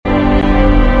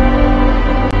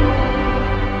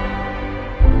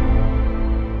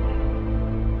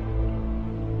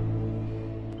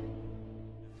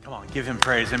Give him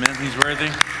praise. Amen. He's worthy.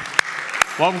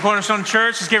 Welcome, Cornerstone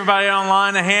Church. Let's give everybody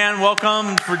online a hand.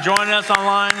 Welcome for joining us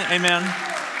online. Amen.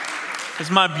 This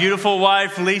is my beautiful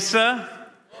wife, Lisa.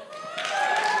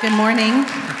 Good morning.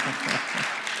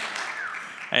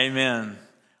 Amen.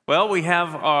 Well, we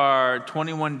have our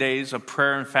 21 days of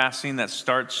prayer and fasting that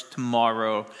starts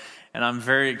tomorrow, and I'm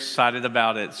very excited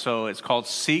about it. So it's called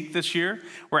Seek this year.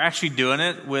 We're actually doing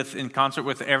it in concert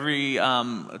with every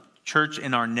church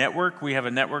in our network. We have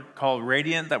a network called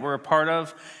Radiant that we're a part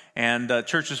of, and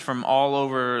churches from all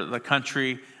over the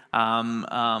country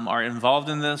are involved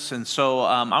in this. And so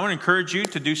I want to encourage you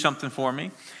to do something for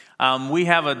me. We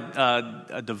have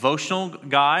a devotional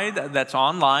guide that's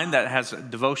online that has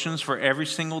devotions for every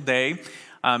single day.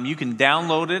 You can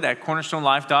download it at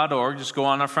cornerstonelife.org. Just go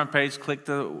on our front page, click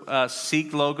the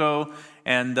Seek logo,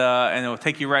 and it will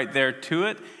take you right there to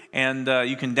it. And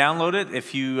you can download it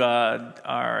if you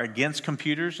are against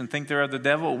computers and think they're of the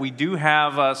devil. We do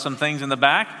have some things in the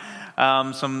back,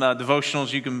 some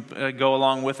devotionals you can go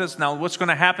along with us. Now, what's going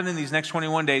to happen in these next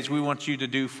 21 days, we want you to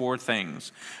do 4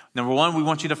 things. Number 1, we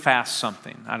want you to fast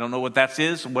something. I don't know what that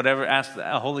is. Whatever, ask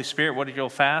the Holy Spirit, what did you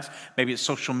fast? Maybe it's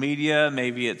social media,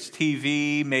 maybe it's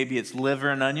TV, maybe it's liver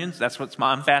and onions. That's what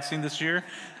I'm fasting this year.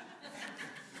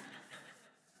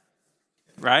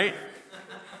 Right?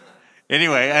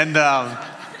 Anyway, and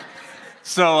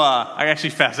so I actually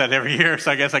fast that every year,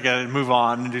 so I guess I got to move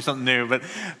on and do something new. But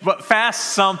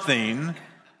fast something,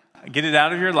 get it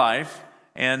out of your life,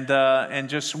 and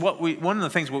just one of the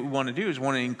things what we want to do is we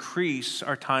want to increase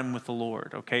our time with the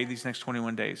Lord. Okay, these next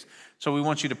 21 days. So we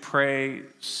want you to pray,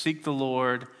 seek the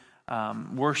Lord,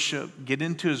 worship, get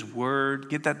into His Word,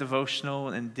 get that devotional,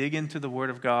 and dig into the Word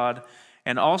of God,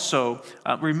 and also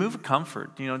remove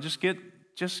comfort.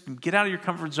 Just get out of your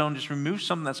comfort zone. Just remove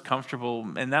something that's comfortable,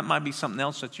 and that might be something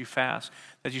else that you fast.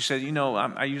 That you said,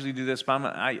 I usually do this, but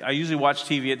I usually watch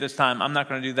TV at this time. I'm not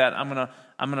going to do that. I'm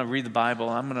gonna read the Bible.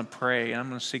 I'm gonna pray. I'm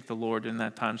gonna seek the Lord in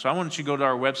that time. So I want you to go to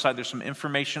our website. There's some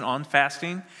information on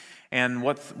fasting and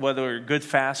whether good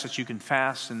fasts that you can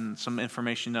fast, and some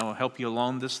information that will help you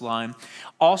along this line.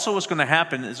 Also, what's going to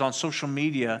happen is on social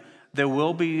media, there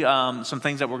will be some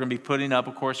things that we're going to be putting up,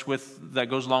 of course, that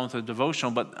goes along with the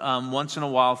devotional. But once in a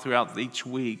while, throughout each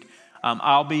week,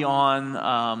 I'll be on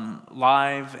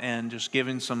live and just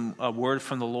giving a word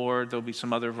from the Lord. There'll be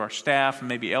some other of our staff and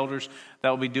maybe elders that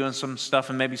will be doing some stuff,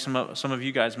 and maybe some of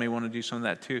you guys may want to do some of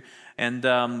that too. And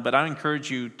but I encourage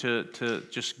you to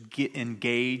just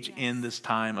engage in this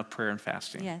time of prayer and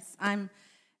fasting. Yes, I'm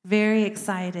very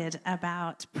excited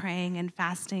about praying and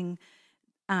fasting.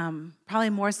 Probably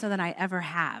more so than I ever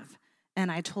have.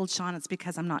 And I told Sean it's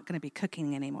because I'm not going to be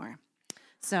cooking anymore.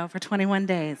 So for 21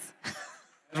 days.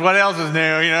 What else is new,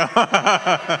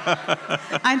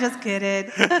 I'm just kidding.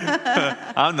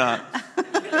 I'm not.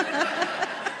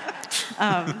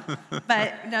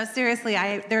 But no, seriously,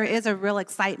 there is a real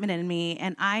excitement in me.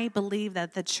 And I believe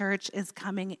that the church is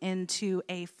coming into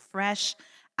a fresh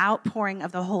outpouring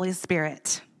of the Holy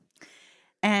Spirit.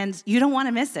 And you don't want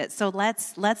to miss it. So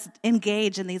let's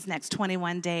engage in these next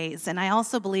 21 days. And I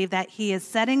also believe that He is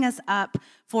setting us up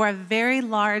for a very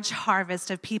large harvest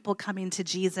of people coming to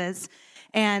Jesus.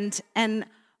 And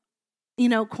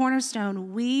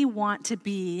Cornerstone, we want to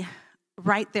be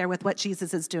right there with what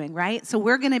Jesus is doing, right? So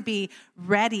we're going to be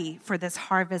ready for this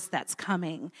harvest that's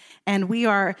coming. And we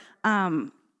are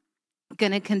going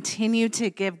to continue to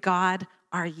give God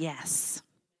our yes.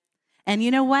 And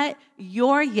you know what?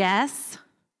 Your yes,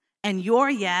 and your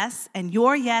yes, and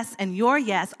your yes, and your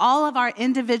yes, all of our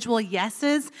individual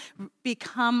yeses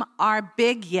become our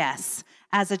big yes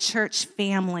as a church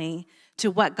family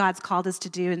to what God's called us to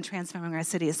do in transforming our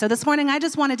cities. So this morning, I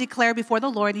just want to declare before the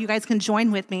Lord, you guys can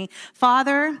join with me,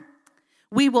 Father,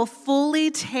 we will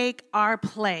fully take our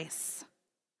place,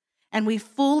 and we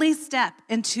fully step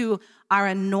into our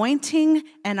anointing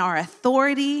and our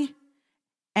authority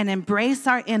and embrace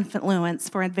our influence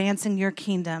for advancing your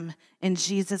kingdom. In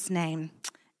Jesus' name,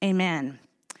 amen.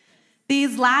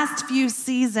 These last few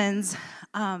seasons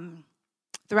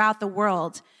throughout the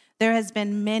world, there has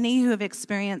been many who have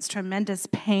experienced tremendous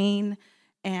pain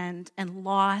and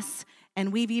loss,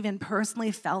 and we've even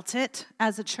personally felt it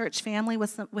as a church family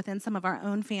within some of our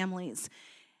own families.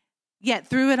 Yet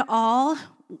through it all,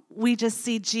 we just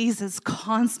see Jesus'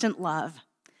 constant love,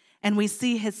 and we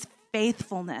see His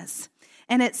faithfulness.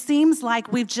 And it seems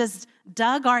like we've just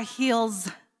dug our heels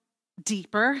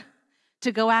deeper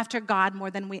to go after God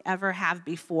more than we ever have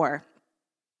before.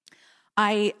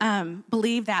 I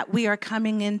believe that we are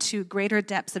coming into greater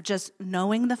depths of just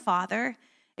knowing the Father,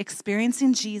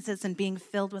 experiencing Jesus, and being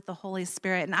filled with the Holy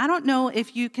Spirit. And I don't know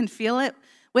if you can feel it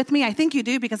with me? I think you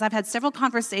do, because I've had several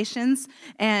conversations,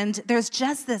 and there's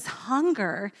just this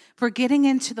hunger for getting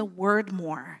into the Word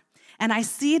more. And I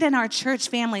see it in our church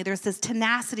family. There's this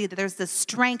tenacity, there's this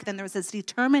strength, and there's this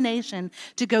determination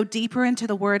to go deeper into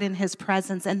the Word in His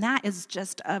presence. And that is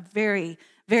just a very,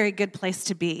 very good place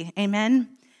to be. Amen?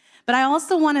 But I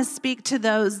also want to speak to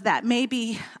those that may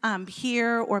be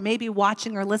here or maybe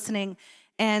watching or listening,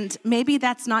 and maybe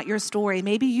that's not your story.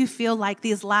 Maybe you feel like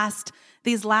these last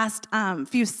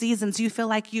few seasons, you feel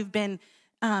like you've been,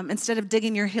 instead of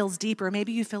digging your heels deeper,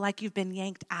 maybe you feel like you've been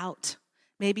yanked out.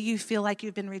 Maybe you feel like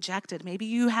you've been rejected. Maybe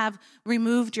you have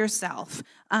removed yourself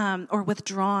or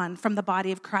withdrawn from the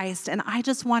body of Christ. And I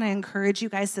just want to encourage you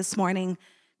guys this morning,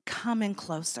 come in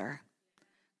closer.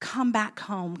 Come back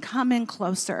home. Come in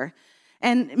closer.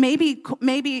 And maybe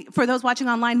for those watching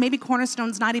online, maybe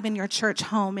Cornerstone's not even your church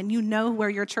home, and you know where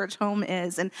your church home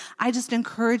is. And I just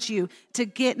encourage you to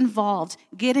get involved,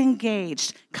 get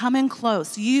engaged, come in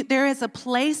close. There is a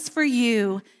place for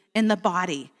you in the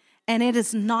body, and it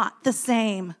is not the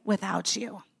same without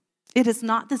you. It is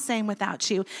not the same without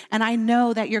you. And I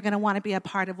know that you're going to want to be a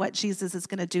part of what Jesus is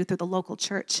going to do through the local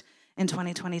church in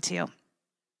 2022.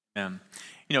 Yeah.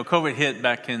 COVID hit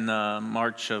back in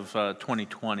March of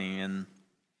 2020, and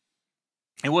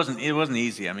it wasn't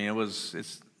easy. I mean,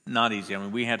 it's not easy. I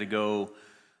mean, we had to go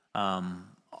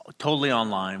totally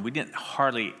online. We didn't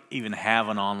hardly even have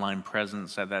an online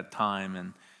presence at that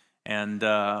time, and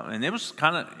it was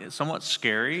kind of somewhat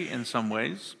scary in some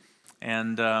ways.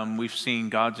 And we've seen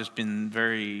God just been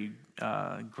very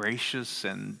gracious,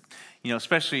 and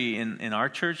especially in our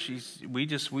church,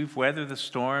 we've weathered the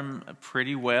storm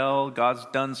pretty well. God's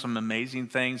done some amazing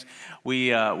things.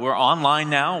 We're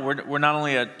online now. We're not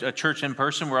only a church in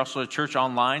person, we're also a church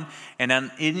online. And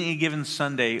on any given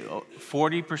Sunday,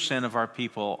 40% of our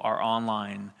people are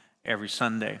online every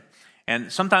Sunday.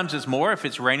 And sometimes it's more if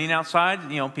it's raining outside.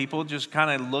 People just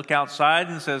kind of look outside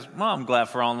and says, "Well, I'm glad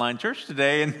for online church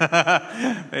today," and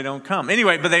they don't come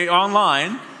anyway. But they're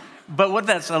online. But what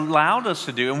that's allowed us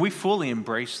to do, and we fully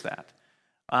embrace that,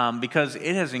 because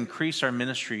it has increased our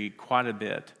ministry quite a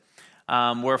bit.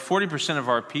 Where 40% of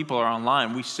our people are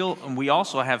online, we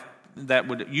also have that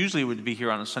would be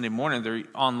here on a Sunday morning. They're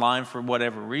online for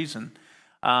whatever reason.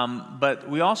 But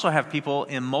we also have people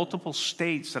in multiple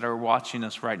states that are watching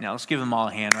us right now. Let's give them all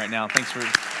a hand right now. Thanks for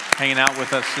hanging out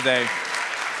with us today.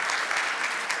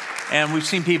 And we've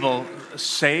seen people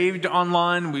saved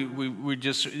online.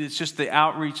 It's just the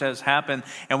outreach has happened.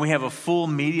 And we have a full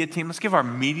media team. Let's give our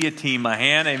media team a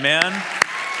hand. Amen.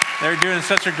 They're doing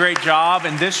such a great job.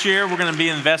 And this year, we're going to be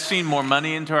investing more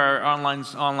money into our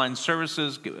online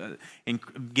services, in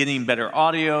getting better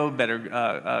audio,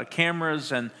 better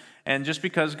cameras, and just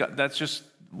because that's just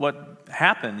what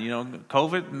happened.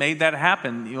 COVID made that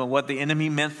happen. What the enemy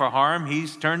meant for harm,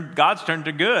 God's turned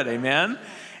to good. Amen.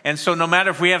 And so no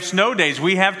matter if we have snow days,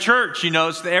 we have church,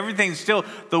 everything's still,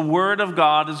 the word of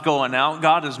God is going out.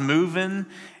 God is moving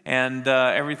and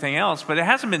everything else, but it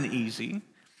hasn't been easy.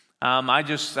 I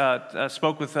just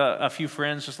spoke with a few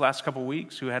friends just last couple of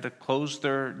weeks who had to close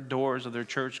their doors of their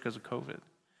church because of COVID.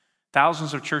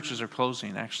 Thousands of churches are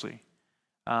closing, actually,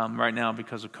 right now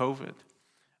because of COVID.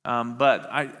 But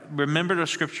I remembered a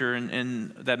scripture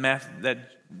in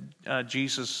that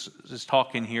Jesus is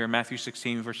talking here, Matthew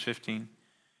 16, verse 15.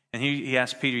 And he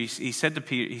asked Peter, he said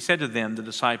to them, the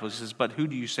disciples, he says, "But who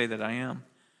do you say that I am?"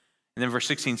 And then verse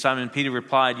 16, Simon Peter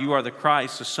replied, "You are the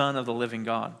Christ, the Son of the living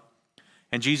God."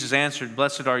 And Jesus answered,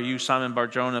 "Blessed are you, Simon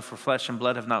Bar-Jonah, for flesh and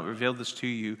blood have not revealed this to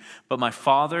you, but my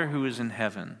Father who is in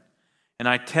heaven. And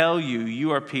I tell you,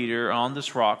 you are Peter on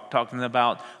this rock," talking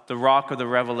about the rock of the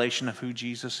revelation of who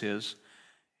Jesus is.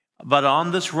 "But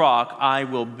on this rock I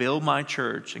will build my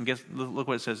church." And look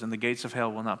what it says, "and the gates of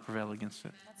hell will not prevail against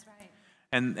it." That's right.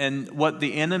 And what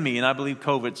the enemy, and I believe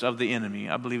COVID's of the enemy,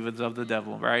 I believe it's of the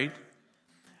devil, right?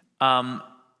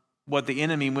 What the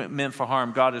enemy meant for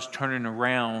harm, God is turning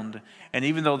around. And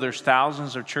even though there's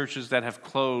thousands of churches that have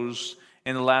closed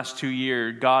in the last 2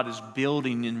 years, God is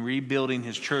building and rebuilding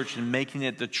His church and making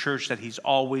it the church that He's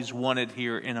always wanted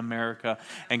here in America.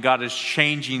 And God is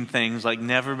changing things like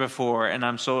never before. And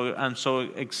I'm so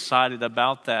excited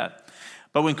about that.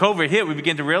 But when COVID hit, we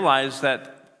began to realize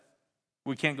that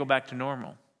we can't go back to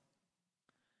normal,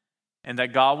 and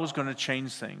that God was going to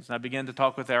change things. And I began to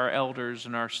talk with our elders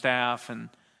and our staff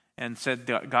and said,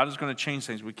 God is going to change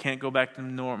things. We can't go back to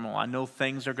normal. I know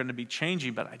things are going to be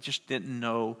changing, but I just didn't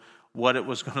know what it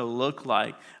was going to look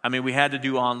like. I mean, we had to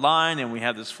do online, and we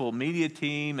had this full media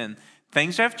team, and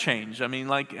things have changed. I mean,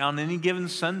 like on any given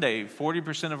Sunday,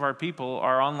 40% of our people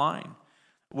are online,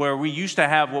 where we used to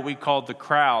have what we called the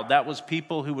crowd. That was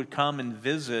people who would come and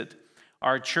visit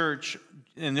our church,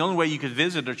 and the only way you could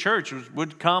visit a church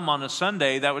would come on a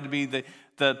Sunday. That would be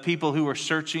the people who were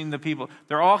searching the people.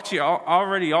 They're actually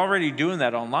already doing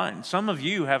that online. Some of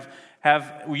you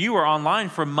you were online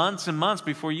for months and months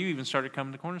before you even started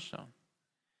coming to Cornerstone.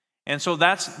 And so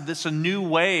that's a new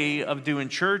way of doing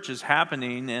church is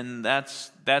happening, and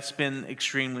that's been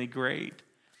extremely great.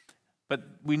 But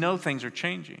we know things are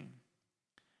changing.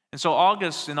 And so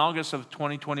in August of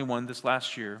 2021, this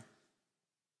last year,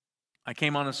 I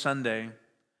came on a Sunday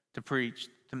to preach,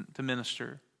 to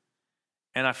minister,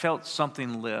 and I felt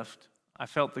something lift. I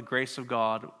felt the grace of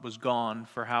God was gone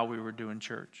for how we were doing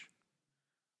church.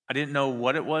 I didn't know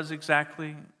what it was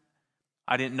exactly.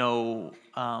 I didn't know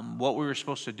what we were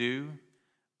supposed to do,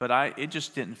 but it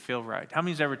just didn't feel right. How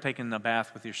many's ever taken a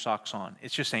bath with your socks on?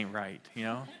 It just ain't right, you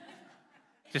know?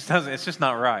 It's just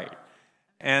not right.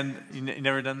 And you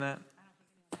never done that?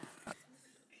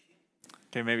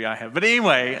 Okay, maybe I have. But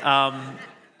anyway. I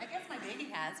guess my baby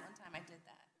has. One time I did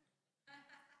that.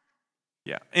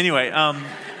 Yeah. Anyway.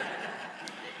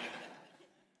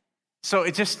 So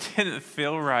it just didn't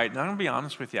feel right. And I'm going to be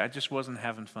honest with you. I just wasn't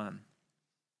having fun.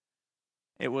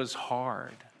 It was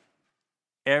hard.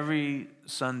 Every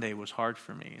Sunday was hard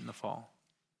for me in the fall.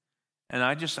 And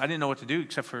I didn't know what to do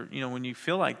except for, when you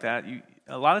feel like that,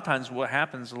 a lot of times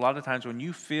when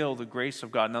you feel the grace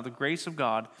of God. Now, the grace of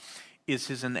God is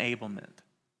His enablement.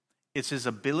 It's His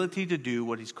ability to do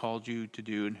what He's called you to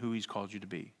do and who He's called you to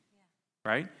be.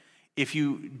 Yeah. Right? If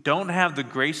you don't have the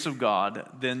grace of God,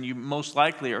 then you most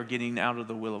likely are getting out of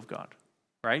the will of God.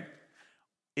 Right?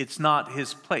 It's not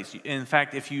His place. In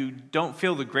fact, if you don't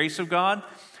feel the grace of God,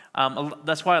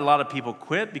 that's why a lot of people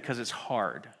quit, because it's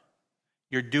hard.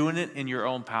 You're doing it in your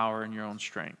own power and your own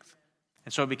strength.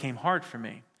 And so it became hard for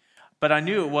me. But I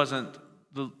knew it wasn't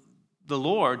the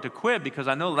Lord to quit, because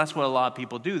I know that's what a lot of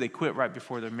people do. They quit right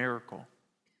before their miracle.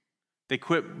 They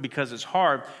quit because it's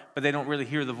hard, but they don't really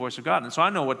hear the voice of God. And so I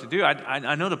know what to do.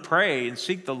 I know to pray and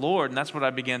seek the Lord, and that's what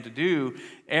I began to do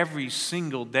every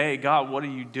single day. God, what are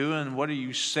you doing? What are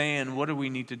you saying? What do we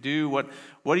need to do? What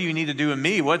do you need to do in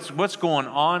me? What's going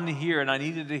on here? And I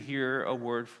needed to hear a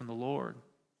word from the Lord.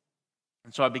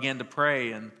 And so I began to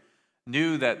pray and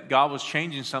knew that God was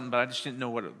changing something, but I just didn't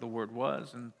know what the word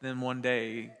was. And then one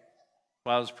day,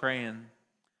 while I was praying,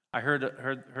 I heard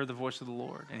the voice of the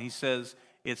Lord, and He says,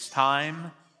 "It's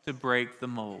time to break the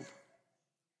mold.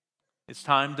 It's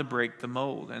time to break the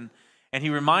mold." And He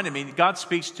reminded me, God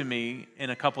speaks to me in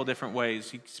a couple different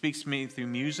ways. He speaks to me through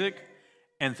music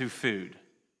and through food.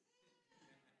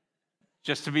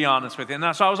 Just to be honest with you.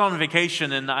 And so I was on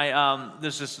vacation, and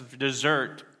there's this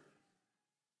dessert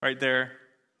right there.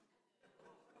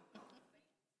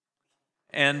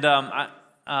 And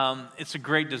it's a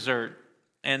great dessert.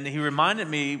 And He reminded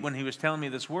me when He was telling me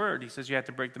this word, He says, you have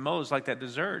to break the mold. It's like that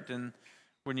dessert and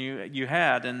when you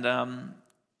had. And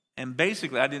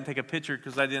basically, I didn't take a picture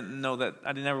because I didn't know that.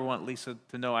 I didn't ever want Lisa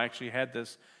to know I actually had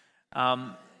this. I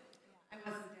wasn't there. I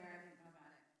didn't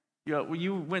know about it. Well,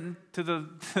 you went to the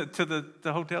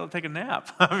hotel to take a nap.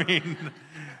 I mean,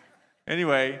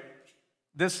 anyway,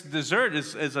 this dessert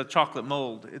is a chocolate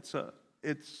mold. It's a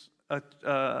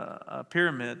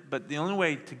pyramid, but the only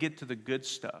way to get to the good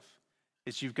stuff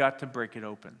is you've got to break it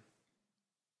open.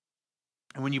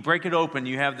 And when you break it open,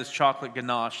 you have this chocolate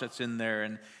ganache that's in there,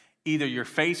 and either your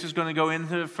face is going to go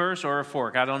into it first or a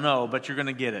fork. I don't know, but you're going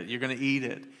to get it. You're going to eat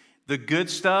it. The good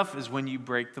stuff is when you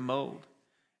break the mold.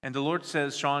 And the Lord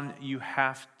says, Sean, you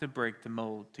have to break the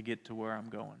mold to get to where I'm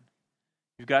going.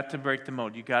 You've got to break the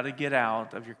mold. You've got to get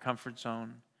out of your comfort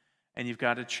zone, and you've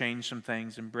got to change some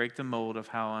things and break the mold of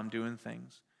how I'm doing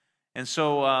things. And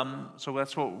so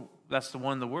that's the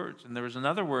one of the words. And there was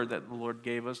another word that the Lord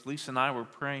gave us. Lisa and I were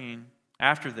praying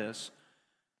after this,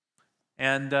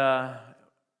 and the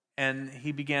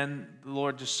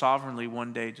Lord just sovereignly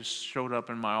one day just showed up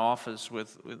in my office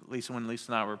with Lisa when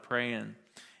Lisa and I were praying,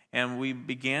 and we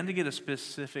began to get a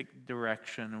specific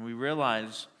direction, and we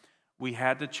realized we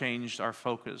had to change our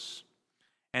focus.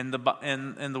 And the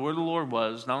word of the Lord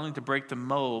was not only to break the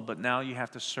mold, but now you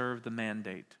have to serve the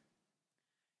mandate.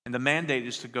 And the mandate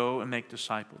is to go and make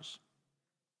disciples.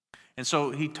 And so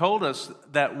He told us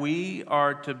that we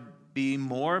are to be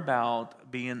more about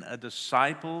being a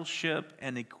discipleship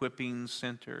and equipping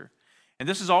center. And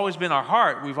this has always been our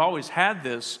heart. We've always had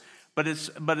this, but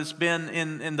it's been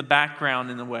in the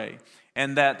background in a way.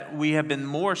 And that we have been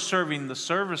more serving the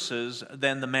services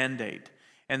than the mandate.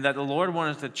 And that the Lord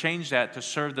wanted to change that to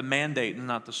serve the mandate and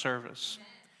not the service.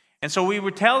 And so we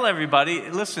would tell everybody,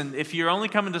 listen, if you're only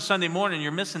coming to Sunday morning,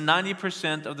 you're missing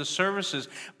 90% of the services.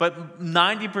 But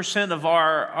 90% of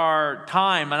our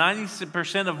time, and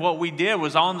 90% of what we did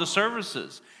was on the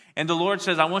services. And the Lord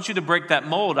says, I want you to break that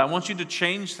mold. I want you to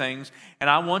change things, and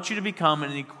I want you to become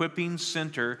an equipping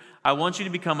center. I want you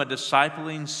to become a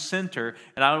discipling center,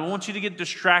 and I don't want you to get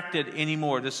distracted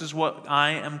anymore. This is what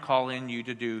I am calling you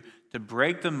to do, to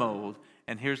break the mold,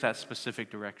 and here's that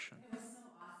specific direction.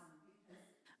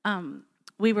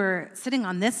 We were sitting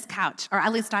on this couch, or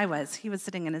at least I was. He was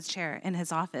sitting in his chair in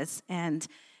his office, and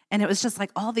it was just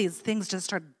like all these things just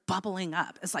started bubbling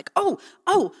up. It's like, oh,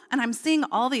 and I'm seeing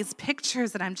all these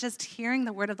pictures, and I'm just hearing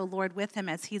the word of the Lord with him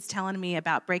as he's telling me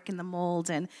about breaking the mold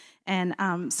and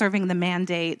serving the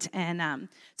mandate. And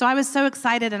so I was so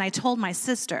excited, and I told my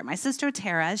sister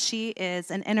Tara, she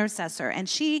is an intercessor, and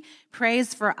she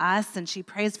prays for us, and she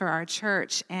prays for our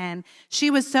church. And she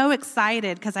was so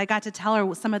excited because I got to tell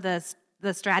her some of the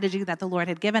strategy that the Lord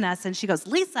had given us. And she goes,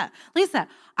 Lisa,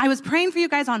 I was praying for you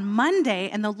guys on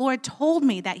Monday, and the Lord told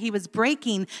me that he was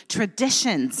breaking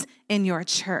traditions in your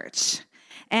church.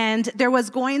 And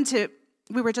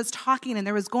we were just talking, and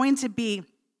there was going to be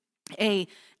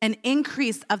an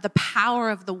increase of the power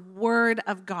of the word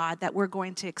of God that we're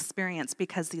going to experience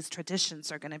because these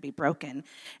traditions are going to be broken.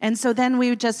 And so then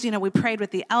we just, we prayed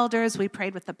with the elders, we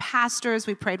prayed with the pastors,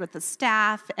 we prayed with the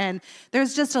staff, and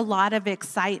there's just a lot of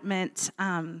excitement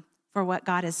for what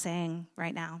God is saying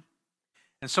right now.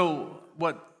 And so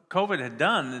what COVID had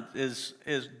done is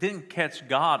didn't catch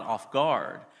God off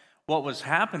guard. What was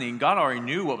happening, God already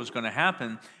knew what was going to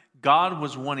happen. God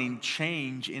was wanting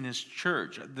change in his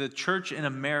church. The church in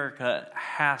America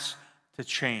has to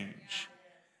change.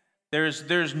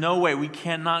 There's no way. We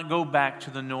cannot go back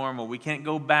to the normal. We can't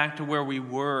go back to where we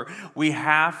were. We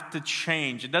have to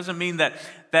change. It doesn't mean that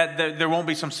there won't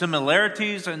be some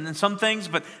similarities and some things,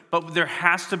 but there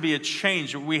has to be a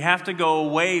change. We have to go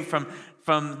away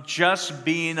from just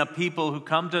being a people who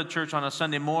come to church on a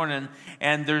Sunday morning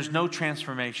and there's no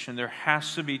transformation. There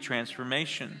has to be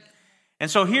transformation. And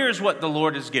so here's what the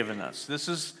Lord has given us.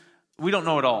 We don't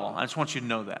know it all. I just want you to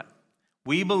know that.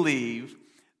 We believe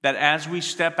that as we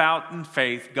step out in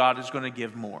faith, God is going to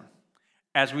give more.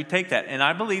 As we take that. And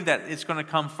I believe that it's going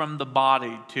to come from the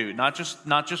body too. Not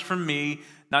just from me,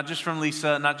 not just from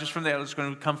Lisa, not just from it's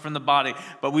going to come from the body.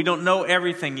 But we don't know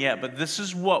everything yet. But this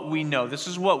is what we know. This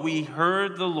is what we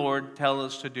heard the Lord tell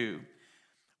us to do.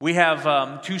 We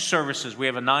have two services. We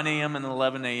have a 9 a.m. and an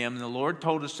 11 a.m. And the Lord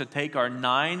told us to take our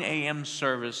 9 a.m.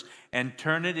 service and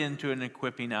turn it into an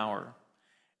equipping hour.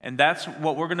 And that's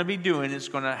what we're going to be doing. It's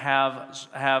going to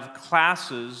have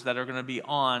classes that are going to be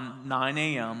on 9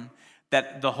 a.m.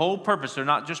 That the whole purpose, they're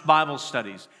not just Bible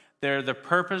studies. They're the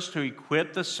purpose to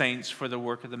equip the saints for the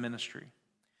work of the ministry.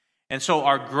 And so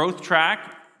our growth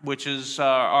track, which is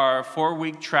our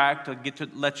 4-week track to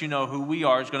let you know who we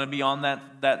are, is going to be on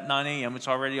that 9 a.m. It's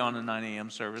already on the 9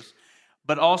 a.m. service.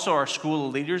 But also our school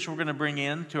of leaders we're going to bring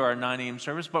in to our 9 a.m.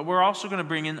 service. But we're also going to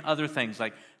bring in other things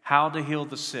like how to heal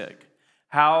the sick,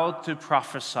 how to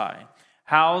prophesy,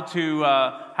 how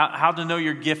to know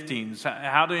your giftings,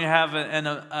 how to have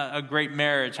a great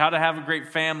marriage, how to have a great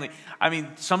family. I mean,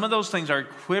 some of those things are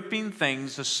equipping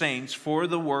things, the saints, for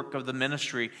the work of the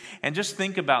ministry. And just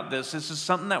think about this. This is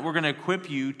something that we're going to equip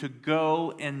you to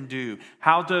go and do.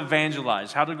 How to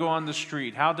evangelize, how to go on the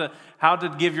street, how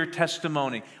to give your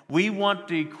testimony. We want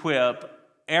to equip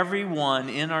everyone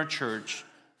in our church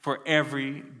for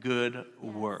every good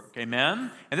work.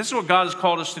 Amen? And this is what God has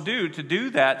called us to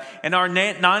do that. And our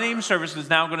 9 a.m. service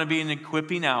is now going to be an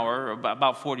equipping hour,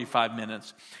 about 45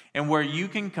 minutes, and where you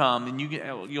can come and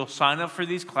you'll sign up for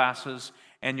these classes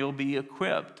and you'll be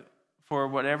equipped for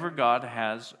whatever God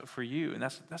has for you. And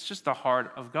that's just the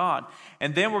heart of God.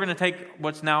 And then we're going to take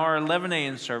what's now our 11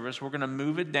 a.m. service. We're going to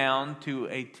move it down to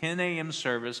a 10 a.m.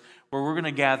 service where we're going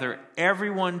to gather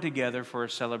everyone together for a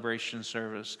celebration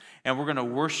service. And we're going to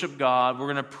worship God. We're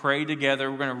going to pray together.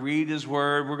 We're going to read His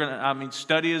Word. We're going to,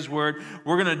 study His Word.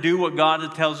 We're going to do what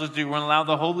God tells us to do. We're going to allow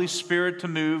the Holy Spirit to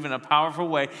move in a powerful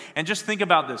way. And just think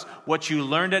about this. What you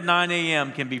learned at 9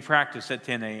 a.m. can be practiced at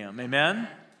 10 a.m. Amen?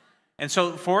 And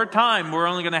so for a time, we're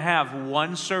only going to have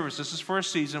one service. This is for a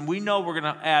season. We know we're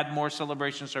going to add more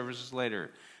celebration services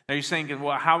later. Now you're thinking,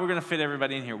 well, how are we going to fit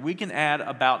everybody in here? We can add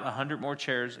about 100 more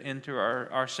chairs into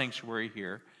our sanctuary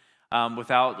here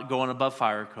without going above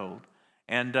fire code.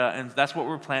 And that's what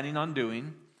we're planning on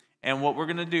doing. And what we're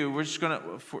going to do, we're just going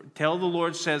to tell the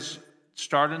Lord says,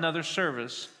 start another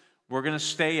service. We're going to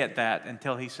stay at that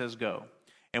until He says go.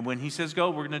 And when he says go,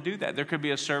 we're going to do that. There could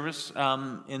be a service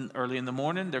early in the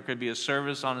morning. There could be a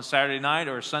service on a Saturday night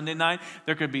or a Sunday night.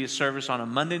 There could be a service on a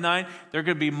Monday night. There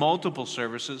could be multiple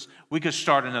services. We could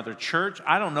start another church.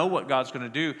 I don't know what God's going to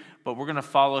do, but we're going to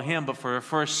follow him. But for a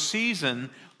first season,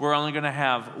 we're only going to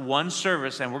have one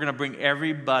service, and we're going to bring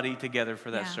everybody together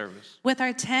for that service. With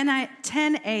our 10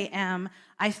 a.m.,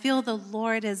 I feel the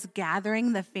Lord is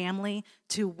gathering the family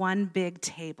to one big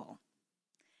table.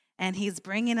 And he's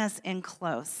bringing us in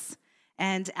close.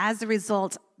 And as a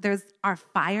result, our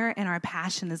fire and our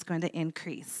passion is going to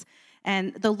increase.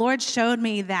 And the Lord showed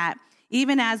me that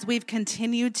even as we've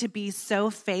continued to be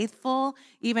so faithful,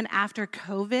 even after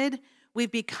COVID,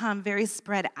 we've become very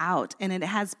spread out. And it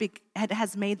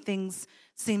has made things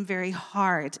seem very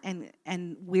hard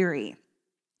and weary.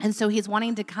 And so he's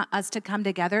wanting us to come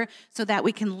together so that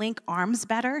we can link arms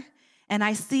better. And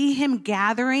I see him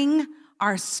gathering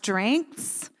our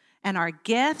strengths and our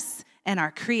gifts and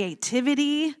our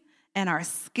creativity and our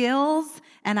skills.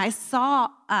 And I saw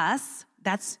us,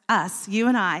 that's us, you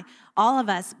and I, all of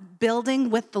us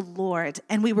building with the Lord.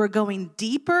 And we were going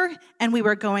deeper and we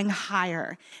were going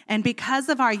higher. And because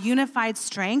of our unified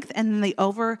strength and the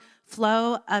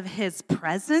overflow of his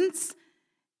presence,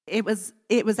 it was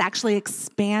actually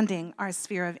expanding our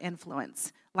sphere of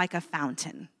influence like a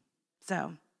fountain.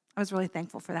 So I was really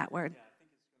thankful for that word.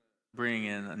 Bring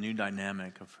in a new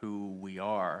dynamic of who we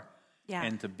are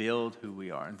and to build who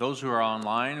we are. And those who are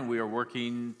online, we are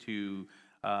working to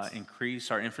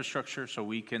increase our infrastructure so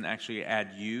we can actually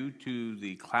add you to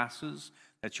the classes,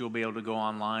 that you'll be able to go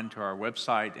online to our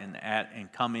website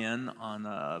and come in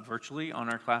on virtually on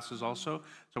our classes also.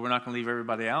 So we're not going to leave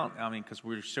everybody out. I mean, because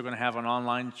we're still going to have an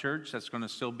online church that's going to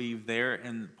still be there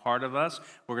and part of us.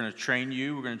 We're going to train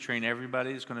you. We're going to train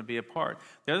everybody. It's going to be a part.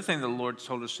 The other thing the Lord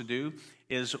told us to do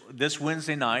is this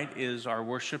Wednesday night is our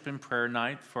worship and prayer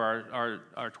night for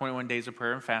our 21 days of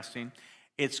prayer and fasting.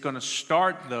 It's going to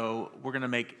start, though, we're going to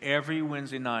make every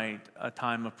Wednesday night a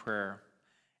time of prayer.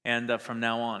 And from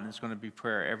now on, it's going to be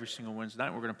prayer every single Wednesday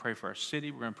night. We're going to pray for our city.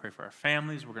 We're going to pray for our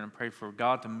families. We're going to pray for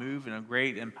God to move in a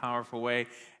great and powerful way.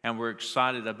 And we're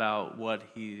excited about what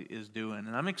he is doing.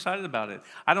 And I'm excited about it.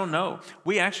 I don't know.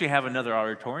 We actually have another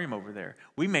auditorium over there.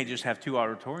 We may just have 2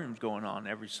 auditoriums going on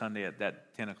every Sunday at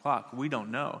that 10 o'clock. We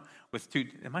don't know. With 2,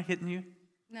 am I hitting you?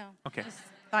 No. Okay. Just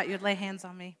thought you'd lay hands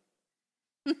on me.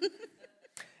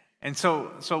 And so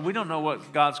we don't know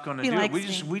what God's going to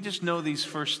do. We just know these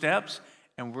first steps.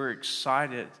 And we're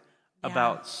excited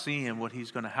about seeing how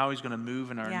he's going to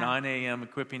move in our 9 a.m.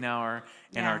 equipping hour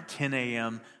and our 10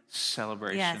 a.m.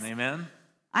 celebration. Yes. Amen?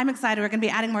 I'm excited. We're going to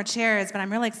be adding more chairs, but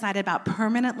I'm really excited about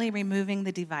permanently removing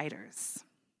the dividers.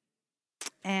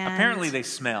 And apparently they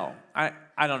smell. I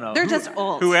don't know. They're just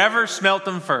old. Whoever smelt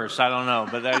them first, I don't know.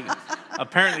 But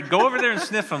apparently, go over there and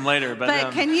sniff them later.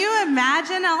 But can you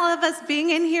imagine all of us being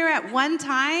in here at one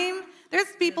time? There's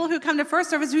people who come to first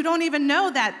service who don't even know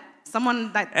that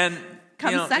someone that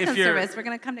comes second service, we're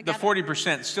going to come together. The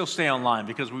 40% still stay online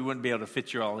because we wouldn't be able to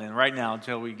fit you all in right now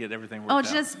until we get everything worked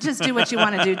out. Just do what you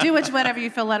want to do. Do whatever you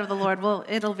feel led of the Lord. Well,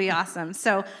 it'll be awesome.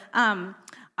 So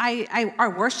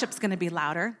our worship's going to be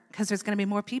louder because there's going to be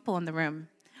more people in the room.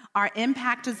 Our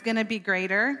impact is going to be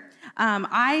greater.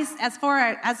 As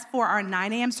for our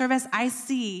 9 a.m. service, I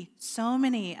see so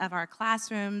many of our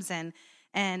classrooms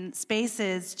and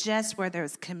spaces just where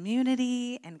there's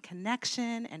community and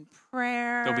connection and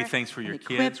prayer. There'll be things for your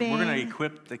kids. We're going to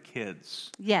equip the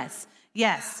kids. Yes.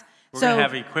 We're going to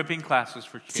have equipping classes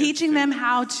for kids. Teaching them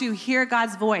how to hear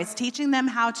God's voice, teaching them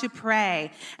how to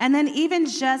pray, and then even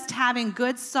just having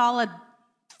good, solid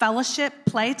fellowship,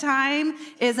 playtime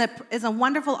is a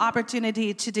wonderful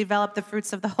opportunity to develop the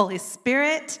fruits of the Holy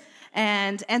Spirit.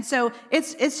 And so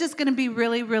it's just going to be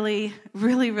really, really,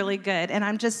 really, really good. And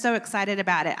I'm just so excited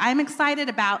about it. I'm excited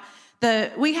about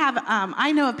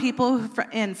I know of people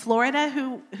in Florida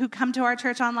who come to our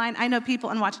church online. I know people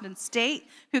in Washington State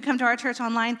who come to our church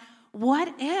online.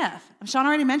 What if, Sean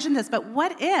already mentioned this, but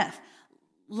what if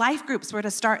life groups were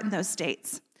to start in those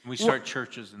states? We start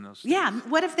churches in those states. Yeah,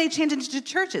 what if they change into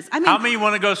churches? I mean, how many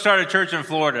want to go start a church in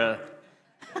Florida?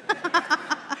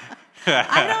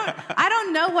 I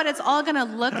don't know what it's all going to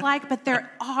look like, but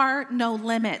there are no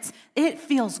limits. It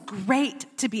feels great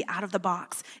to be out of the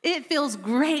box. It feels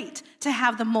great to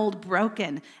have the mold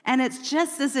broken. And it's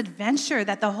just this adventure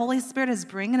that the Holy Spirit is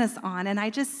bringing us on. And I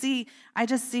just see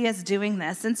us doing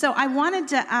this. And so I wanted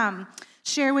to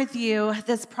share with you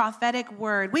this prophetic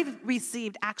word. We've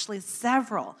received actually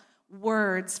several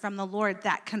words from the Lord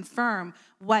that confirm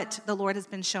what the Lord has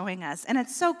been showing us. And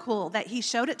it's so cool that he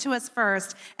showed it to us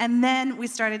first, and then we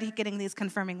started getting these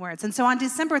confirming words. And so on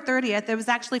December 30th, there was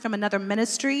actually from another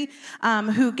ministry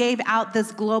who gave out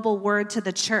this global word to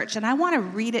the church. And I want to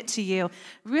read it to you.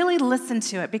 Really listen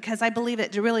to it, because I believe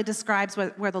it really describes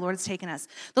where the Lord has taken us.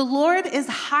 The Lord is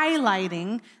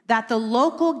highlighting that the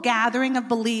local gathering of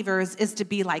believers is to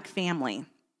be like family.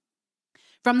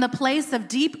 From the place of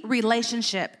deep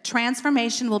relationship,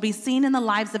 transformation will be seen in the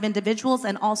lives of individuals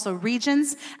and also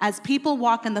regions as people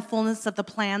walk in the fullness of the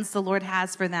plans the Lord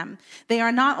has for them. They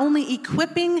are not only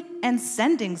equipping and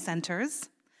sending centers,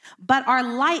 but are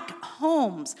like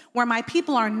homes where my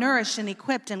people are nourished and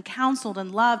equipped and counseled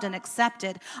and loved and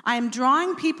accepted. I am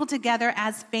drawing people together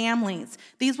as families.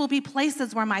 These will be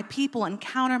places where my people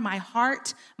encounter my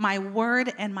heart, my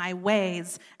word, and my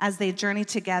ways as they journey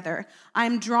together. I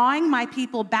am drawing my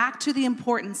people back to the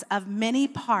importance of many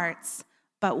parts,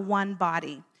 but one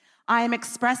body. I am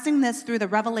expressing this through the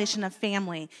revelation of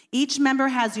family. Each member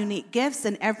has unique gifts,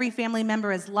 and every family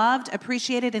member is loved,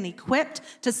 appreciated, and equipped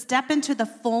to step into the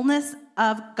fullness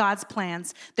of God's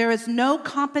plans. There is no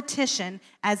competition,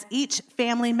 as each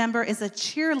family member is a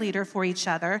cheerleader for each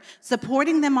other,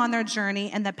 supporting them on their journey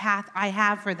and the path I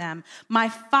have for them. My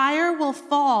fire will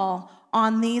fall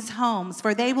on these homes,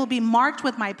 for they will be marked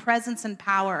with my presence and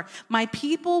power. My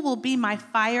people will be my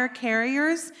fire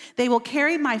carriers. They will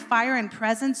carry my fire and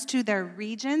presence to their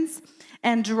regions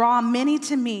and draw many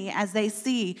to me as they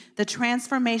see the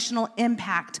transformational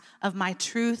impact of my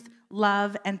truth,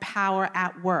 love, and power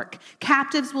at work.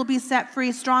 Captives will be set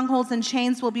free. Strongholds and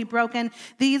chains will be broken.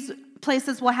 These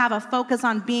places will have a focus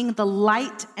on being the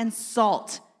light and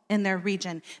salt in their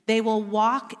region. They will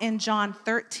walk in John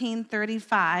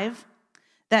 13:35.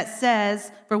 That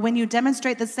says, for when you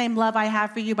demonstrate the same love I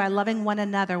have for you by loving one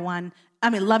another,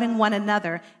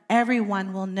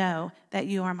 everyone will know that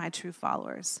you are my true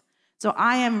followers. So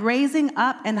I am raising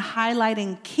up and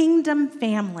highlighting kingdom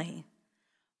family.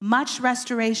 Much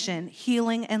restoration,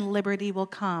 healing, and liberty will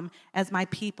come as my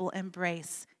people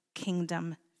embrace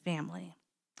kingdom family.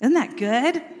 Isn't that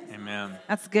good? Amen.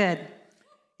 That's good.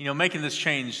 You know, making this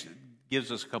change gives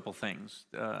us a couple things,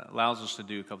 allows us to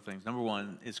do a couple things. Number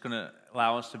one, it's going to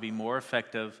allow us to be more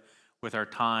effective with our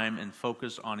time and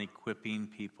focus on equipping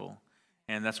people.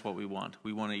 And that's what we want.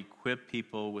 We want to equip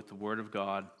people with the Word of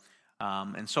God.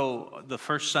 And so the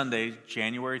first Sunday,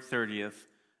 January 30th,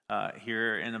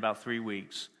 here in about 3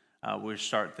 weeks, we'll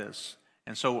start this.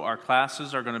 And so our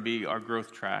classes are going to be our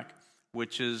growth track,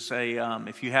 which is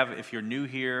if you're new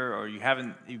here or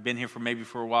you've been here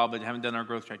for a while but you haven't done our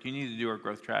growth track, you need to do our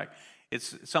growth track.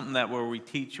 It's something where we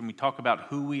teach and we talk about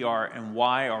who we are and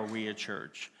why are we a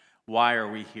church? Why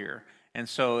are we here? And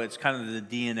so it's kind of the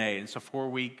DNA. It's a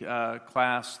 4-week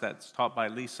class that's taught by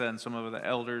Lisa and some of the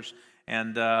elders.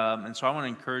 And so I want to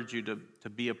encourage you to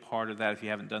be a part of that if you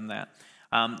haven't done that.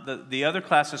 The other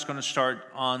class that's going to start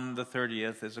on the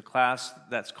 30th is a class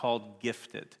that's called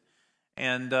Gifted.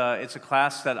 And it's a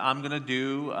class that I'm going to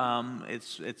do.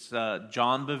 It's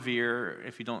John Bevere.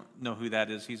 If you don't know who that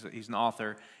is, he's an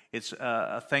author. It's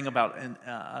a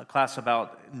class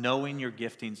about knowing your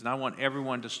giftings. And I want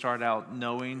everyone to start out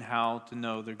knowing how to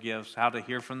know their gifts, how to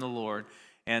hear from the Lord,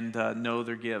 and know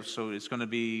their gifts. So it's going to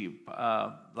be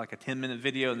like a 10-minute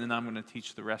video, and then I'm going to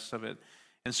teach the rest of it.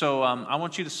 And so I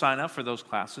want you to sign up for those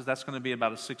classes. That's going to be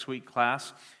about a 6-week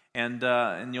class. And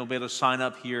you'll be able to sign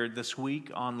up here this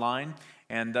week online.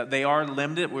 And they are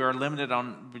limited. We are limited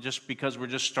on, just because we're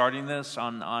just starting this,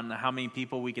 on how many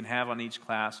people we can have on each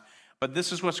class. But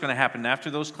this is what's going to happen. After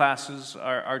those classes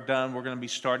are done, we're going to be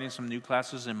starting some new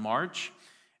classes in March.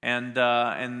 And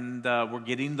we're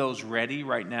getting those ready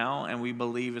right now. And we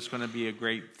believe it's going to be a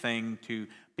great thing to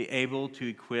be able to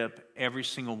equip every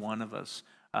single one of us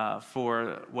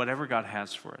for whatever God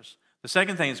has for us. The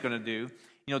second thing it's going to do,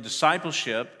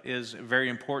 discipleship is very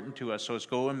important to us. So it's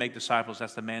go and make disciples.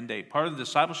 That's the mandate. Part of the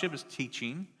discipleship is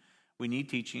teaching. We need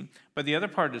teaching. But the other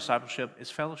part of discipleship is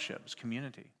fellowship, is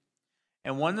community.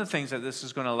 And one of the things that this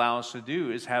is going to allow us to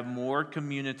do is have more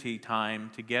community time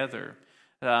together.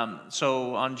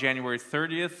 So on January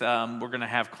 30th, we're going to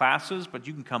have classes, but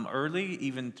you can come early,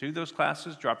 even to those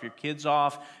classes, drop your kids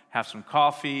off, have some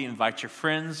coffee, invite your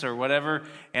friends or whatever,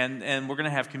 and we're going to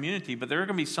have community. But there are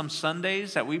going to be some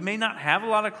Sundays that we may not have a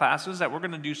lot of classes, that we're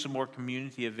going to do some more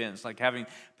community events, like having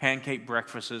pancake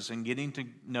breakfasts and getting to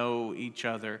know each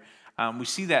other. We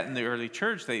see that in the early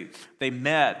church. They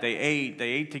met, they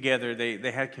ate together,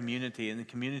 they had community, and the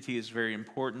community is very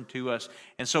important to us.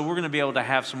 And so we're going to be able to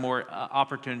have some more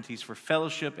opportunities for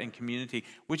fellowship and community,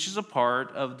 which is a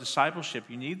part of discipleship.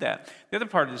 You need that. The other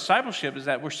part of discipleship is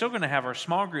that we're still going to have our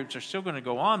small groups are still going to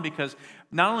go on, because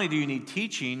not only do you need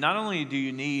teaching, not only do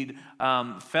you need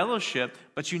fellowship,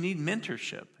 but you need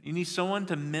mentorship. You need someone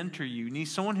to mentor you. You need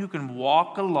someone who can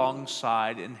walk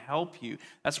alongside and help you.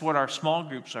 That's what our small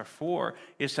groups are for,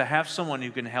 is to have someone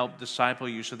who can help disciple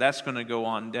you. So that's going to go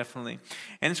on, definitely.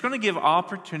 And it's going to give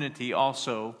opportunity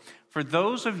also for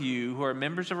those of you who are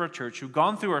members of our church, who've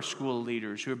gone through our school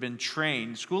leaders, who have been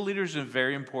trained. School leaders are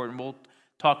very important. We'll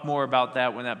talk more about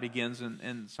that when that begins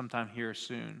in sometime here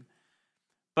soon.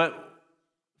 But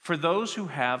for those who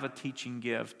have a teaching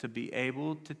gift, to be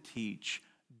able to teach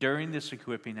during this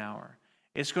equipping hour,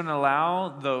 it's going to allow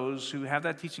those who have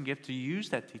that teaching gift to use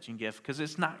that teaching gift, because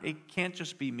it can't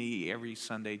just be me every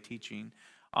Sunday teaching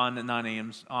on the 9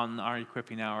 a.m. on our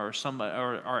equipping hour, or somebody,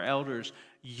 or our elders.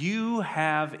 You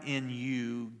have in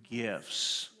you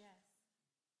gifts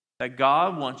that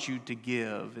God wants you to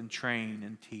give and train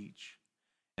and teach.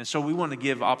 And so we want to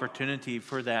give opportunity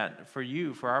for that, for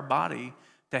you, for our body,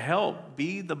 to help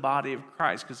be the body of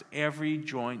Christ, because every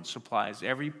joint supplies,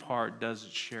 every part does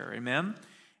its share. Amen?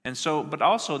 And so, but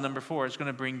also, number 4, it's going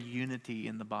to bring unity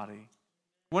in the body.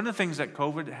 One of the things that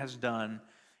COVID has done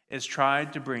is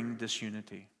tried to bring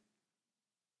disunity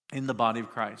in the body of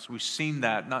Christ. We've seen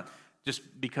that, not just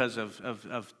because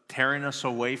of tearing us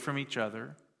away from each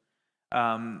other,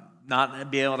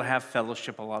 not be able to have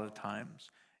fellowship a lot of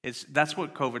times. That's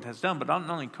what COVID has done, but not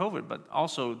only COVID, but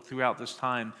also throughout this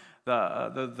time,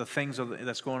 the things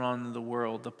that's going on in the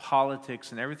world, the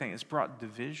politics and everything, it's brought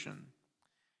division.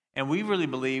 And we really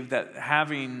believe that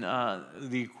having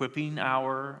the equipping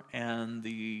hour and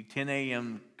the 10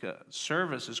 a.m.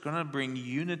 service is going to bring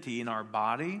unity in our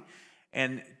body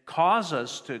and cause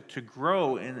us to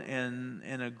grow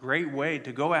in a great way,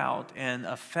 to go out and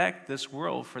affect this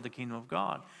world for the kingdom of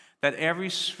God. That every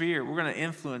sphere, we're going to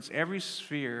influence every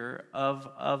sphere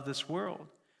of this world.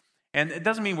 And it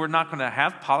doesn't mean we're not going to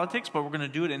have politics, but we're going to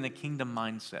do it in the kingdom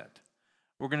mindset.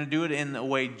 We're going to do it in the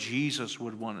way Jesus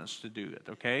would want us to do it,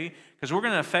 okay? Because we're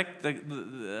going to affect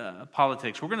the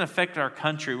politics. We're going to affect our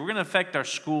country. We're going to affect our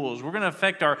schools. We're going to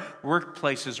affect our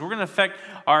workplaces. We're going to affect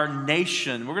our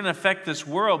nation. We're going to affect this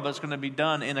world, but it's going to be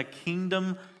done in a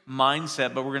kingdom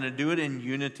mindset, but we're going to do it in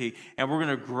unity, and we're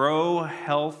going to grow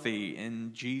healthy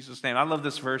in Jesus' name. I love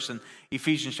this verse in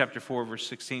Ephesians chapter 4, verse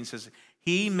 16. It says,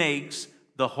 He makes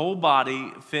the whole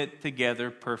body fit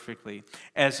together perfectly.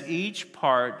 As each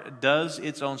part does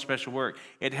its own special work,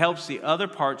 it helps the other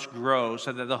parts grow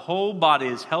so that the whole body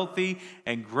is healthy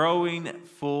and growing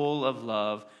full of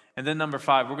love. And then number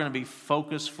 5, we're going to be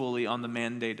focused fully on the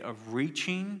mandate of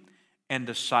reaching and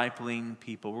discipling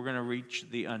people. We're going to reach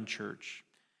the unchurched.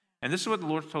 And this is what the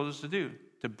Lord told us to do,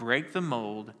 to break the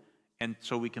mold, and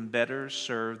so we can better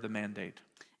serve the mandate.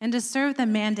 And to serve the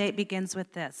mandate begins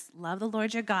with this: love the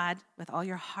Lord your God with all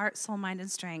your heart, soul, mind,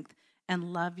 and strength,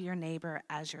 and love your neighbor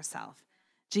as yourself.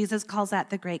 Jesus calls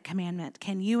that the great commandment.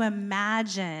 Can you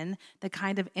imagine the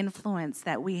kind of influence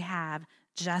that we have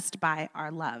just by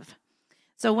our love?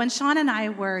 So when Sean and I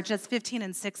were just 15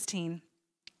 and 16,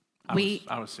 I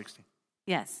was 16.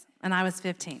 Yes, and I was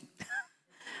 15.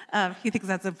 He thinks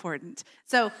that's important.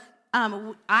 So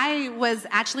I was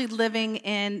actually living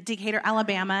in Decatur,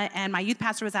 Alabama, and my youth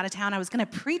pastor was out of town. I was going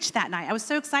to preach that night. I was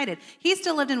so excited. He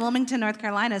still lived in Wilmington, North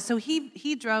Carolina, so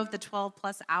he drove the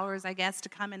 12-plus hours, I guess, to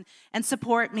come and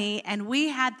support me. And we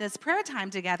had this prayer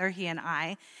time together, he and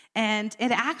I, and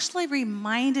it actually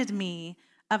reminded me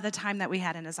of the time that we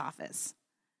had in his office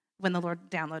when the Lord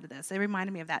downloaded this. It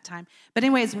reminded me of that time. But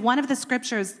anyways, one of the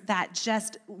scriptures that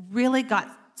just really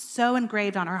got so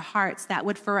engraved on our hearts that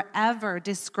would forever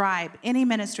describe any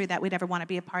ministry that we'd ever want to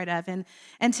be a part of.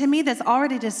 And to me, this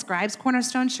already describes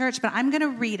Cornerstone Church, but I'm going to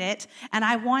read it, and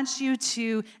I want you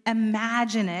to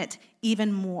imagine it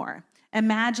even more.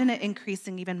 Imagine it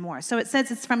increasing even more. So it says,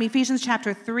 it's from Ephesians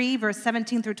chapter 3, verse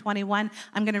 17 through 21.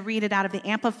 I'm going to read it out of the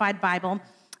Amplified Bible.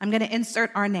 I'm going to insert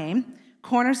our name,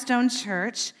 Cornerstone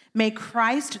Church. May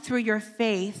Christ, through your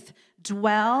faith,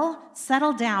 dwell,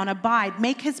 settle down, abide,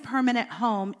 make his permanent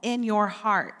home in your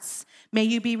hearts. May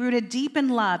you be rooted deep in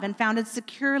love and founded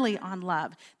securely on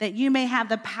love, that you may have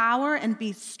the power and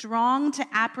be strong to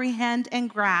apprehend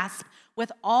and grasp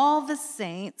with all the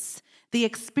saints the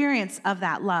experience of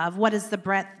that love. What is the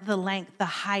breadth, the length, the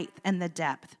height, and the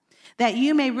depth? That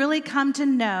you may really come to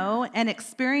know and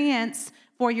experience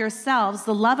for yourselves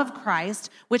the love of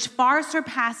Christ, which far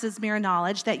surpasses mere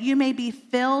knowledge, that you may be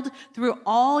filled through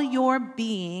all your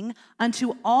being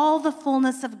unto all the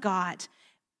fullness of God.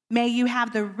 May you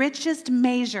have the richest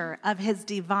measure of his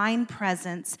divine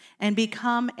presence and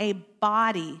become a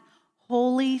body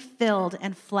wholly filled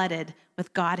and flooded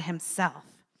with God himself.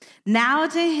 Now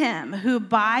to him who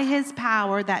by his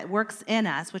power that works in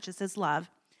us, which is his love,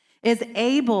 is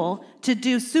able to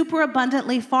do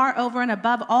superabundantly far over and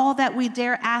above all that we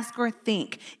dare ask or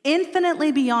think,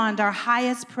 infinitely beyond our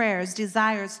highest prayers,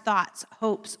 desires, thoughts,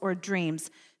 hopes, or dreams.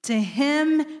 To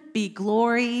him be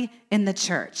glory in the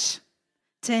church.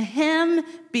 To him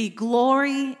be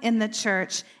glory in the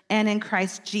church and in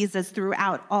Christ Jesus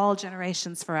throughout all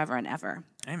generations, forever and ever.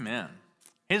 Amen.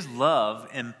 His love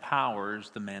empowers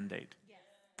the mandate.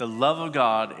 The love of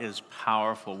God is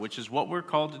powerful, which is what we're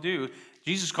called to do.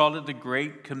 Jesus called it the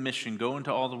Great Commission. Go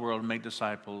into all the world and make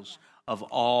disciples of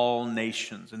all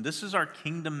nations. And this is our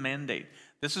kingdom mandate.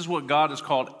 This is what God has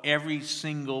called every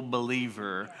single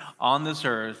believer on this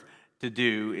earth to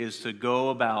do, is to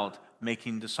go about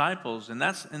making disciples. And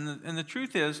the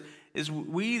truth is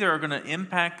we either are going to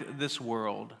impact this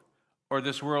world, or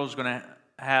this world is going to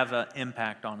have an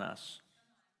impact on us.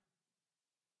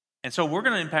 And so we're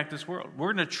going to impact this world.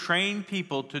 We're going to train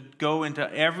people to go into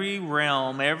every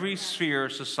realm, every sphere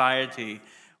of society.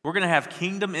 We're going to have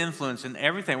kingdom influence in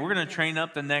everything. We're going to train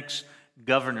up the next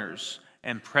governors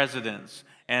and presidents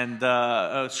and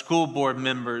school board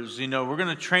members. We're going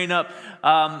to train up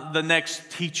the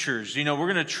next teachers. We're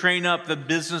going to train up the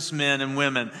businessmen and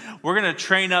women. We're going to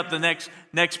train up the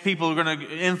next people who are going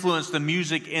to influence the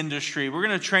music industry. We're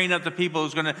going to train up the people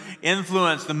who's going to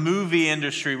influence the movie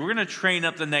industry. We're going to train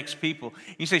up the next people.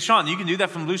 You say, Sean, you can do that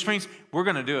from Blue Springs? We're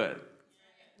going to do it.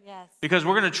 Yes. Because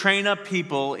we're going to train up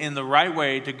people in the right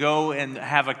way to go and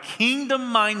have a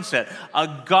kingdom mindset,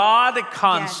 a God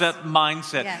concept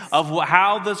mindset of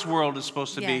how this world is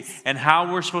supposed to be and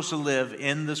how we're supposed to live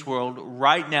in this world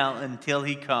right now until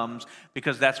he comes,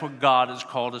 because that's what God has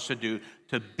called us to do,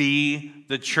 to be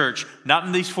the church. Not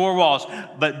in these four walls,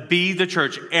 but be the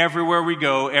church everywhere we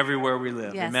go, everywhere we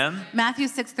live. Yes. Amen? Matthew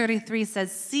 6:33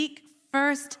 says, seek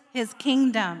first his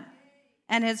kingdom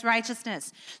and his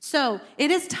righteousness. So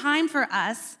it is time for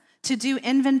us to do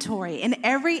inventory in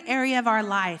every area of our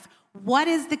life. What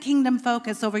is the kingdom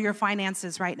focus over your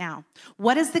finances right now?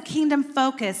 What is the kingdom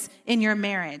focus in your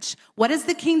marriage? What is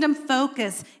the kingdom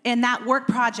focus in that work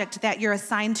project that you're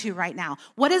assigned to right now?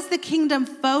 What is the kingdom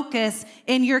focus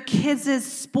in your kids'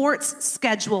 sports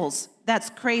schedules?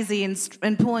 That's crazy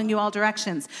and pulling you all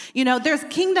directions. There's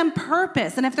kingdom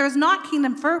purpose. And if there's not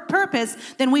kingdom purpose,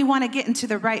 then we want to get into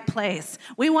the right place.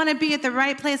 We want to be at the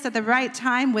right place at the right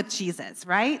time with Jesus,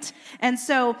 right? And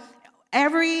so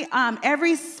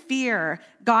every sphere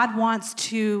God wants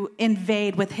to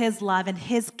invade with his love and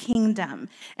his kingdom.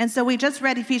 And so we just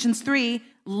read Ephesians 3,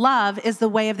 love is the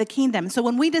way of the kingdom. So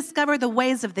when we discover the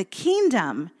ways of the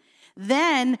kingdom,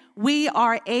 then we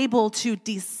are able to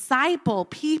disciple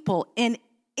people in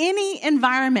any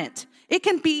environment. It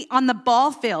can be on the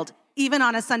ball field, even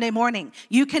on a Sunday morning.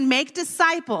 You can make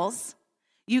disciples.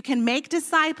 You can make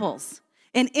disciples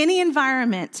in any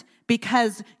environment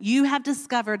because you have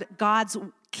discovered God's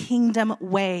kingdom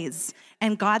ways,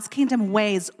 and God's kingdom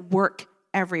ways work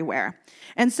everywhere.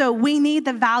 And so we need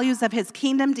the values of his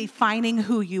kingdom defining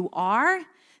who you are,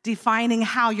 defining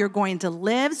how you're going to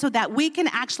live, so that we can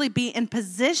actually be in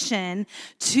position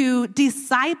to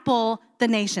disciple the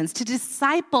nations, to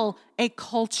disciple a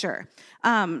culture.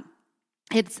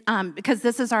 It's because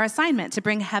this is our assignment, to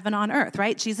bring heaven on earth,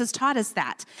 right? Jesus taught us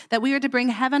that we are to bring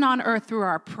heaven on earth through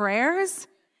our prayers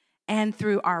and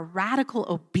through our radical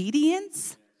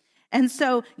obedience. And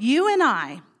so you and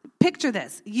I, picture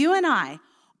this, you and I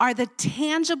are the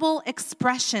tangible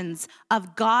expressions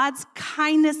of God's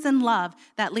kindness and love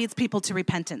that leads people to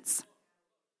repentance.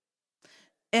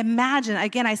 Imagine,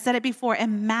 again, I said it before,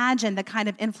 imagine the kind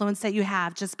of influence that you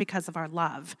have just because of our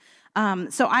love.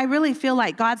 So I really feel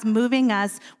like God's moving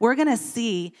us. We're going to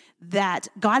see that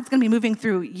God's going to be moving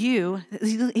through you.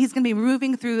 He's going to be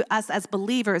moving through us as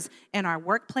believers in our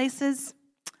workplaces,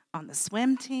 on the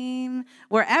swim team,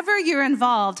 wherever you're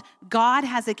involved. God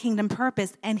has a kingdom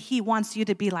purpose, and he wants you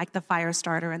to be like the fire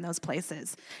starter in those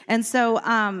places. And so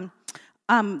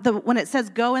when it says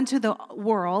go into the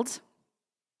world,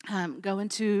 go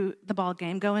into the ball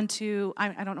game, go into,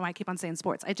 I don't know why I keep on saying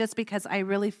sports. Because I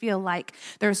really feel like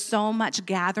there's so much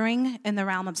gathering in the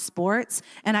realm of sports,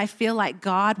 and I feel like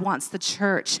God wants the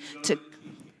church to.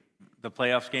 The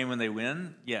playoffs game when they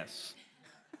win? Yes.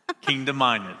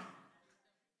 Kingdom-minded.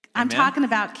 I'm talking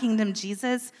about kingdom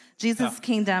Jesus'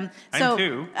 kingdom. So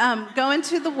too. Go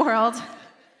into the world.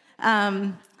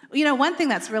 One thing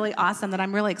that's really awesome that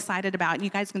I'm really excited about, and you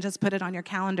guys can just put it on your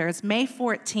calendars, May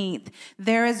 14th,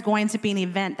 there is going to be an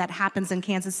event that happens in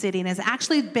Kansas City and has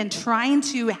actually been trying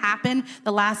to happen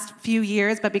the last few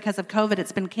years, but because of COVID,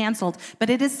 it's been canceled. But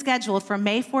it is scheduled for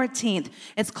May 14th.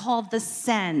 It's called The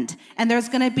Send, and there's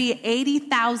going to be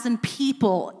 80,000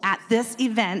 people at this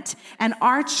event, and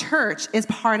our church is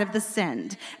part of The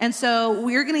Send. And so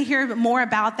we're going to hear more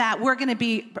about that. We're going to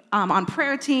be on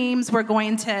prayer teams. We're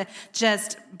going to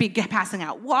just be passing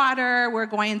out water. We're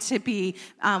going to be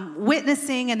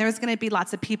witnessing, and there's going to be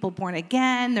lots of people born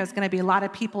again. There's going to be a lot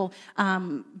of people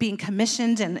being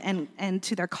commissioned and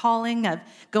to their calling of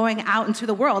going out into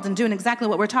the world and doing exactly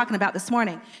what we're talking about this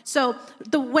morning. So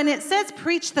when it says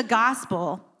preach the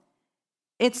gospel,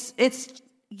 it's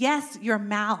yes, your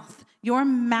mouth. Your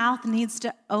mouth needs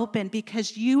to open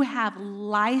because you have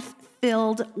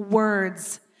life-filled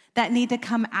words that need to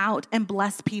come out and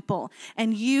bless people.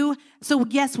 So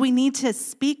yes, we need to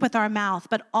speak with our mouth,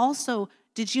 but also,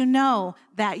 did you know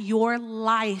that your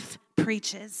life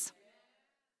preaches?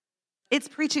 It's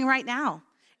preaching right now.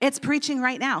 It's preaching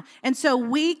right now. And so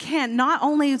we can not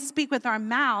only speak with our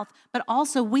mouth, but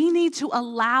also we need to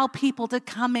allow people to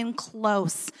come in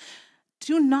close.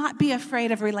 Do not be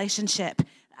afraid of relationship.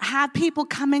 Have people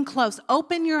come in close.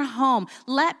 Open your home.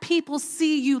 Let people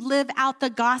see you live out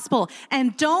the gospel.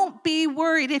 And don't be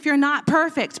worried if you're not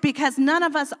perfect, because none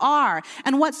of us are.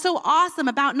 And what's so awesome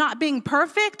about not being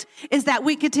perfect is that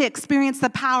we get to experience the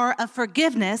power of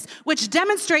forgiveness, which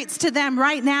demonstrates to them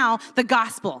right now the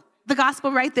gospel. The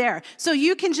gospel right there. So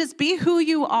you can just be who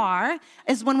you are.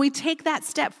 Is when we take that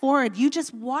step forward, you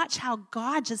just watch how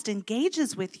God just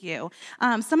engages with you.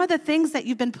 Some of the things that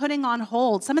you've been putting on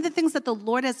hold, some of the things that the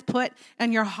Lord has put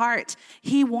in your heart,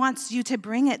 He wants you to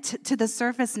bring it to the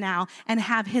surface now and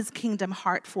have His kingdom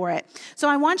heart for it. So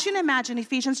I want you to imagine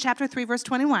Ephesians chapter 3, verse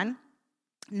 21.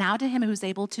 Now to Him who's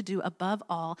able to do above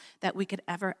all that we could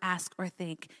ever ask or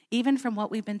think, even from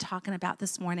what we've been talking about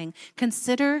this morning.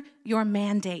 Consider your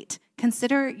mandate.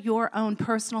 Consider your own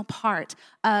personal part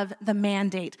of the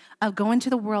mandate of going to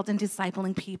the world and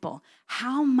discipling people.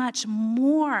 How much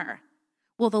more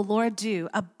will the Lord do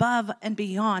above and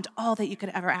beyond all that you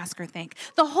could ever ask or think?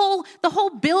 The whole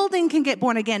building can get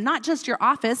born again, not just your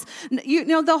office.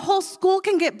 The whole school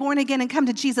can get born again and come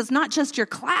to Jesus, not just your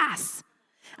class.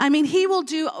 I mean, He will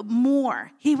do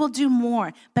more. He will do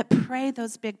more. But pray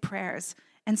those big prayers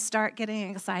and start getting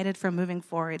excited for moving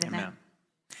forward. Amen.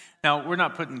 Now, we're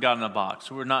not putting God in a box.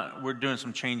 We're doing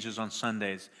some changes on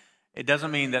Sundays. It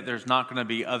doesn't mean that there's not going to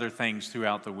be other things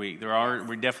throughout the week.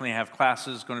 We definitely have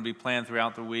classes going to be planned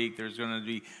throughout the week. There's going to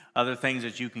be other things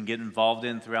that you can get involved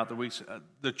in throughout the weeks.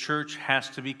 The church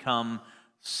has to become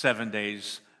 7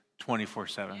 days,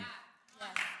 24/7.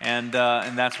 And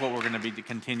that's what we're going to be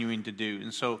continuing to do.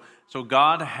 And so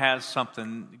God has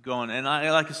something going. And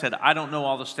like I said, I don't know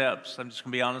all the steps. I'm just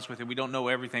going to be honest with you. We don't know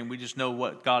everything. We just know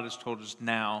what God has told us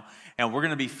now. And we're going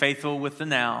to be faithful with the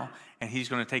now. And He's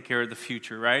going to take care of the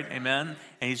future, right? Amen?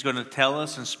 And He's going to tell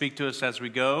us and speak to us as we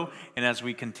go. And as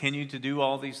we continue to do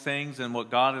all these things and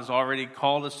what God has already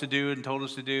called us to do and told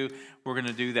us to do, we're going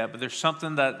to do that. But there's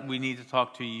something that we need to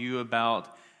talk to you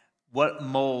about. What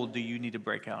mold do you need to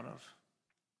break out of?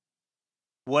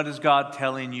 What is God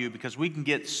telling you? Because we can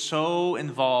get so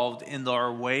involved in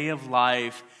our way of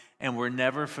life and we're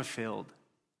never fulfilled.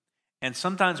 And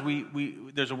sometimes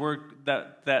there's a word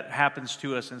that happens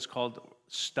to us and it's called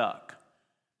stuck.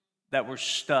 That we're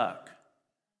stuck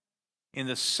in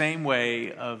the same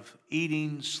way of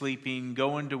eating, sleeping,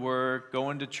 going to work,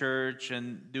 going to church,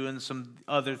 and doing some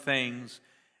other things.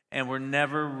 And we're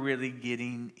never really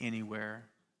getting anywhere.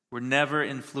 We're never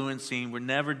influencing. We're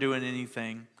never doing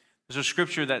anything. There's a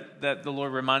scripture that the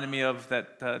Lord reminded me of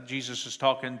that Jesus is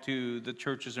talking to the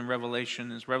churches in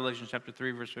Revelation. It's Revelation chapter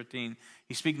 3, verse 15.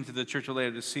 He's speaking to the church of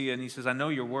Laodicea, and He says, I know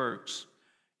your works.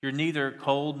 You're neither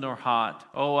cold nor hot.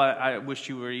 Oh, I wish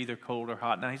you were either cold or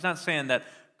hot. Now, He's not saying that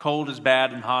cold is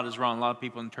bad and hot is wrong. A lot of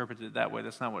people interpret it that way.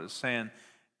 That's not what it's saying.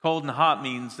 Cold and hot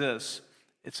means this.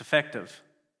 It's effective.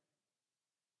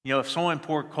 If someone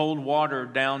poured cold water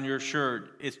down your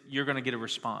shirt, you're going to get a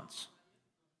response.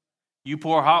 You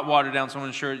pour hot water down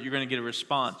someone's shirt, you're going to get a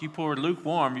response. You pour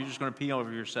lukewarm, you're just going to pee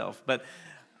over yourself. But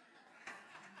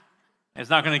it's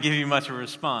not going to give you much of a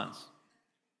response.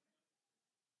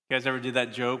 You guys ever did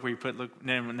that joke where you put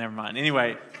never mind.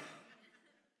 Anyway,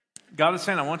 God is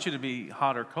saying, I want you to be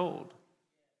hot or cold.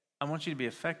 I want you to be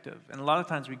effective. And a lot of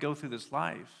times we go through this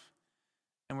life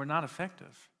and we're not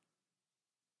effective.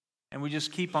 And we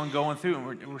just keep on going through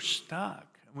and we're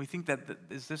stuck. And we think that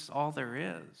is this all there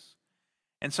is?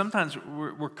 And sometimes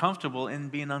we're comfortable in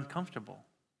being uncomfortable.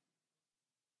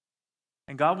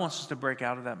 And God wants us to break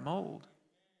out of that mold.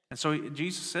 And so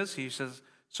Jesus says, he says,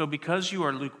 so because you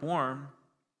are lukewarm,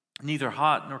 neither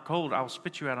hot nor cold, I will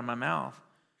spit you out of my mouth.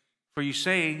 For you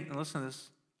say, and listen to this,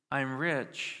 I am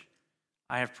rich,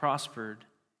 I have prospered,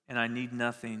 and I need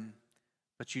nothing.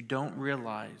 But you don't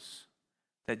realize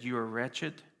that you are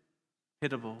wretched,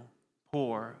 pitiable,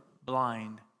 poor,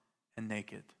 blind, and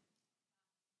naked.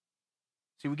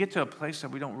 See, we get to a place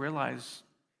that we don't realize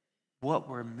what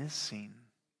we're missing.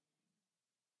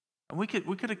 And we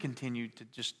could have continued to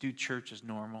just do church as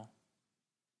normal.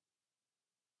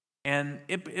 And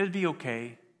it'd be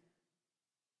okay.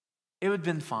 It would have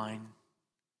been fine.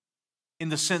 In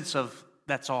the sense of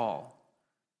that's all.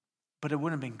 But it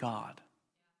wouldn't have been God.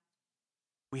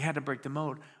 We had to break the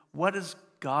mold. What is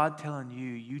God telling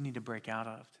you need to break out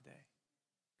of today?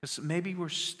 Because maybe we're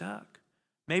stuck.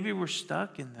 Maybe we're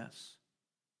stuck in this.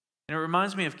 And it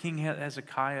reminds me of King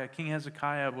Hezekiah. King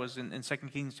Hezekiah was in 2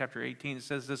 Kings chapter 18. It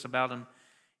says this about him.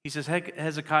 He says,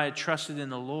 Hezekiah trusted in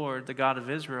the Lord, the God of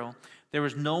Israel. There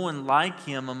was no one like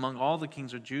him among all the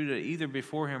kings of Judah, either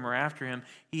before him or after him.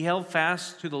 He held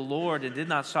fast to the Lord and did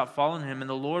not stop following him, and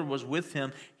the Lord was with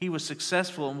him. He was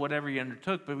successful in whatever he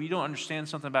undertook. But we don't understand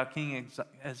something about King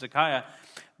Hezekiah,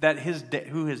 that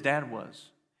who his dad was.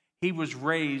 He was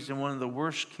raised in one of the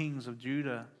worst kings of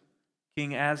Judah,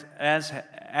 King Ahaz.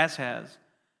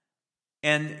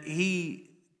 And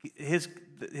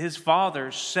his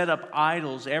father set up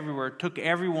idols everywhere, took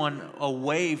everyone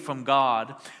away from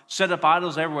God, set up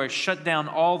idols everywhere, shut down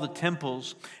all the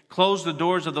temples, closed the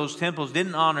doors of those temples,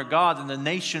 didn't honor God, and the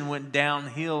nation went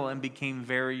downhill and became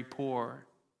very poor.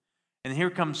 And here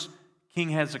comes King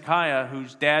Hezekiah,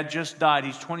 whose dad just died.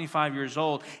 He's 25 years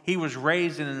old. He was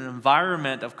raised in an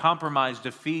environment of compromise,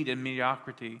 defeat, and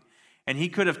mediocrity. And he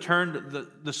could have turned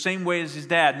the same way as his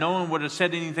dad. No one would have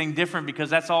said anything different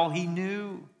because that's all he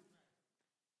knew.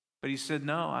 But he said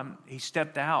no. He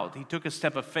stepped out. He took a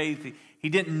step of faith. He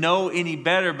didn't know any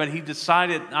better, but he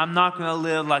decided, I'm not going to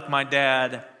live like my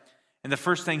dad. And the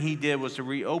first thing he did was to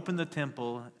reopen the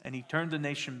temple, and he turned the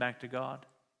nation back to God.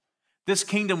 This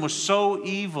kingdom was so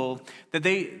evil that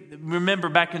remember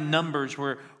back in Numbers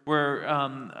where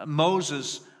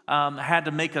Moses had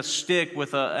to make a stick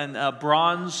with a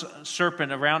bronze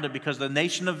serpent around it because the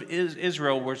nation of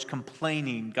Israel was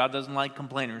complaining. God doesn't like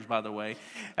complainers, by the way.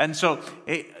 And so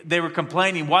they were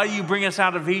complaining, why do you bring us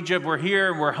out of Egypt? We're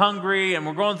here and we're hungry and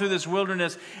we're going through this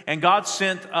wilderness. And God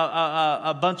sent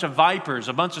a bunch of vipers,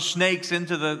 a bunch of snakes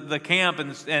into the camp,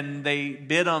 and they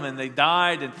bit them and they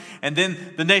died. And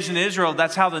then the nation of Israel,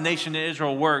 that's how the nation of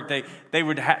Israel worked. They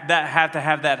would have to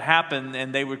have that happen,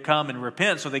 and they would come and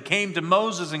repent. So they came to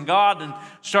Moses and God and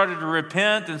started to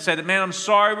repent and said, man, I'm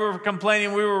sorry, we were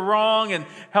complaining, we were wrong, and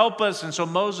help us. And so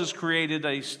Moses created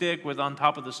a stick with on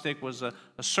top of the stick was a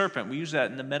serpent. We use that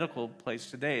in the medical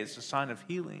place today. It's a sign of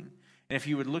healing. And if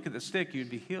you would look at the stick, you'd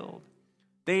be healed.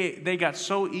 They got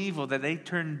so evil that they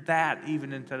turned that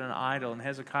even into an idol, and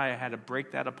Hezekiah had to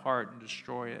break that apart and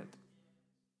destroy it.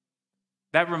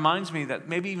 That reminds me that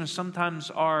maybe even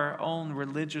sometimes our own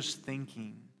religious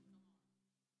thinking,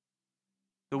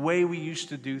 the way we used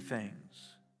to do things,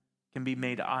 can be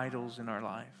made idols in our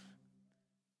life.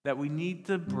 That we need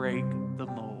to break the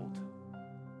mold.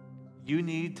 You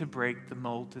need to break the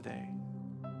mold today.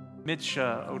 Mitch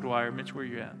O'Dwyer, Mitch, where are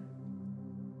you at?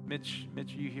 Mitch, are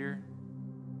you here?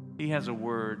 He has a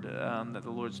word that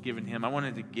the Lord's given him. I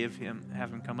wanted to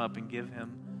have him come up and give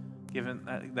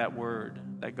him that word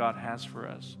that God has for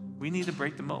us. We need to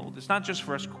break the mold. It's not just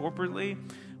for us corporately,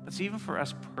 but it's even for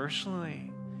us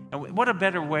personally. And what a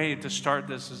better way to start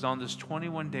this is on this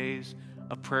 21 days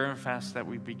of prayer and fast that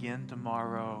we begin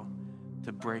tomorrow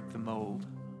to break the mold.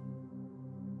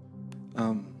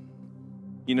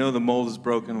 The mold is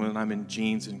broken when I'm in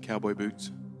jeans and cowboy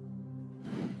boots.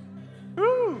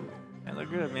 Woo! That look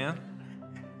good, man.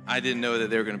 I didn't know that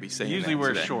they were going to be saying Usually that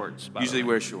wear today. shorts. Usually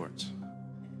wear shorts.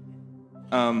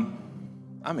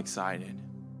 I'm excited.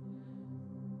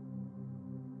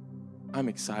 I'm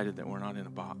excited that we're not in a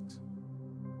box.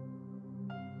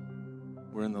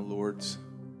 We're in the Lord's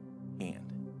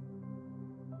hand.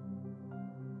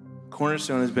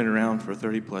 Cornerstone has been around for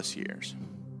 30 plus years.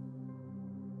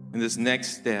 In this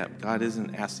next step, God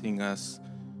isn't asking us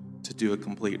to do a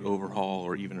complete overhaul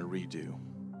or even a redo.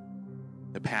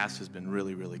 The past has been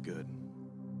really, really good.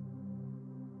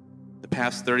 The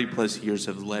past 30 plus years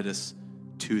have led us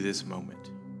to this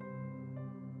moment.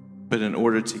 But in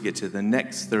order to get to the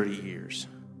next 30 years,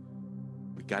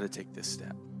 we got to take this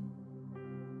step.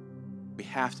 We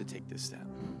have to take this step.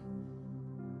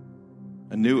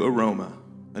 A new aroma,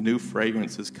 a new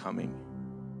fragrance is coming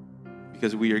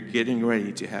because we are getting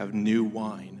ready to have new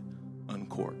wine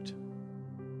uncorked.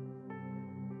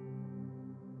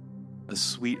 a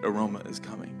sweet aroma is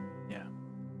coming. Yeah.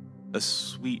 A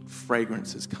sweet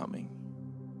fragrance is coming.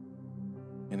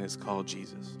 And it's called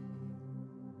Jesus.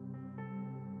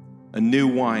 A new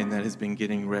wine that has been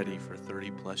getting ready for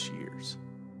 30 plus years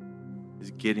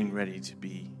is getting ready to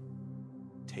be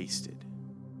tasted.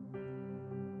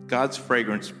 God's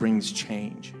fragrance brings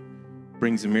change,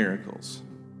 brings miracles.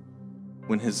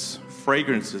 When his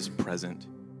fragrance is present,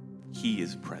 he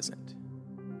is present.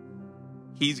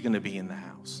 He's going to be in the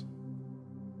house.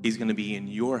 He's going to be in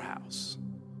your house.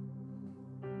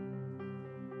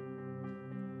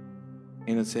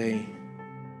 And it's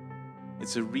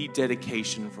a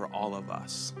rededication for all of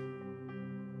us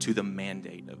to the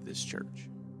mandate of this church.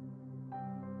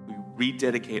 We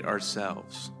rededicate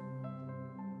ourselves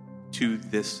to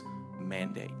this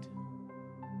mandate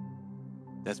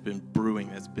that's been brewing,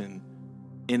 that's been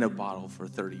in a bottle for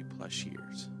 30 plus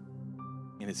years.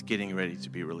 And it's getting ready to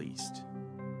be released.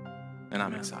 And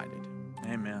I'm excited.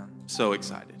 Amen. So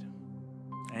excited.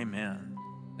 Amen.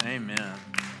 Amen.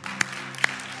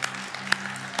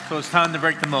 So it's time to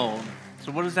break the mold.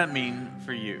 So what does that mean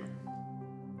for you?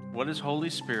 What is Holy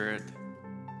Spirit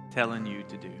telling you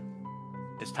to do?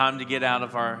 It's time to get out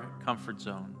of our comfort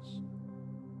zones.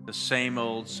 The same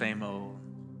old, same old.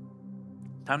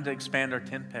 It's time to expand our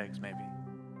tent pegs, maybe.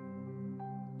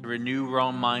 To renew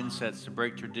wrong mindsets, to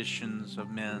break traditions of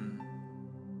men.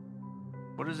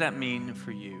 What does that mean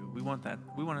for you? We want that.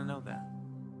 We want to know that.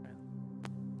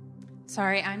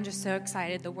 Sorry, I'm just so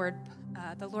excited. The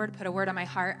Lord put a word on my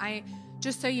heart.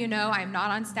 Just so you know, I'm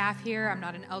not on staff here. I'm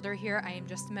not an elder here. I am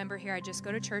just a member here. I just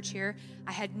go to church here.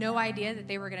 I had no idea that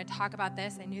they were going to talk about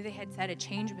this. I knew they had said a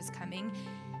change was coming.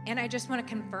 And I just want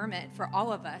to confirm it for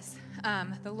all of us.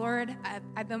 The Lord,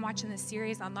 I've been watching this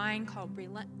series online called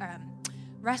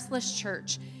Restless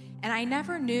Church. And I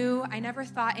never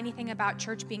thought anything about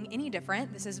church being any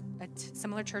different. This is a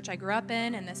similar church I grew up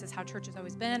in, and this is how church has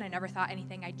always been. I never thought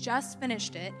anything. I just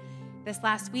finished it this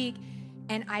last week,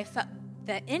 and I felt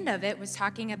the end of it was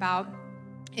talking about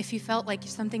if you felt like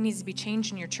something needs to be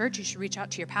changed in your church, you should reach out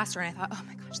to your pastor. And I thought, oh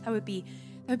my gosh, that would be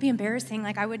embarrassing.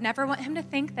 Like, I would never want him to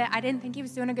think that I didn't think he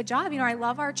was doing a good job. You know, I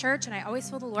love our church, and I always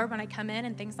feel the Lord when I come in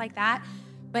and things like that.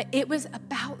 But it was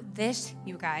about this,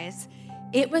 you guys.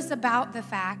 It was about the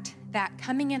fact that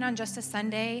coming in on just a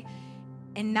Sunday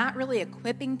and not really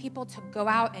equipping people to go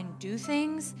out and do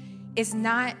things is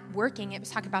not working. It was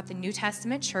talking about the New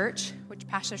Testament church, which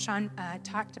Pastor Sean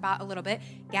talked about a little bit,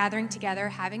 gathering together,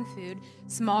 having food,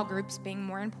 small groups being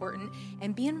more important,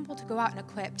 and being able to go out and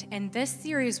equipped. And this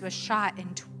series was shot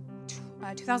in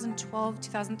 2012,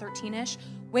 2013-ish,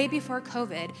 way before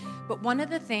COVID. But one of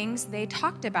the things they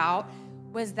talked about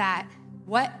was that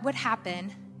what would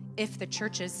happen if the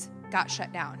churches got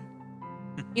shut down.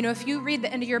 You know, if you read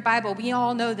the end of your Bible, we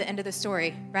all know the end of the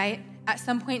story, right? At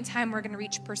some point in time, we're going to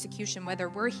reach persecution, whether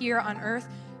we're here on earth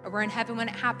or we're in heaven when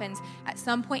it happens. At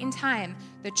some point in time,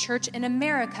 the church in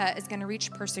America is going to reach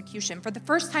persecution. For the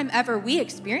first time ever, we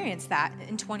experienced that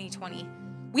in 2020.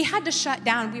 We had to shut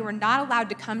down. We were not allowed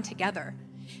to come together.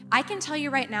 I can tell you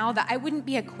right now that I wouldn't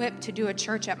be equipped to do a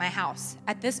church at my house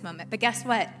at this moment. But guess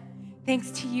what?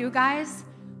 Thanks to you guys,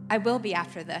 I will be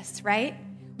after this, right?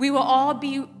 We will all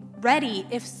be ready.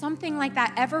 If something like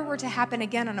that ever were to happen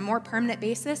again on a more permanent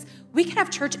basis, we could have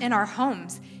church in our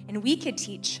homes and we could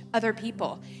teach other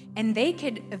people and they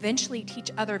could eventually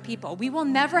teach other people. We will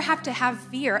never have to have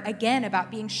fear again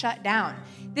about being shut down.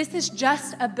 This is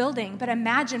just a building, but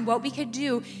imagine what we could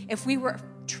do if we were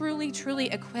truly, truly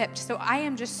equipped. So I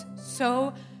am just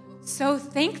so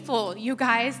thankful, you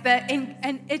guys, that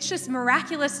and it's just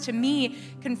miraculous to me,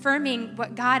 confirming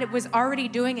what God was already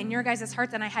doing in your guys'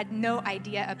 hearts, and I had no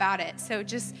idea about it. So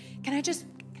can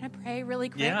I pray really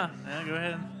quick? Yeah, go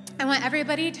ahead. I want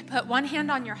everybody to put one hand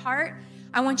on your heart.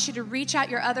 I want you to reach out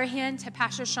your other hand to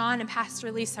Pastor Sean and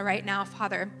Pastor Lisa right now,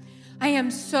 Father. I am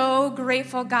so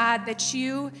grateful, God, that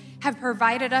you have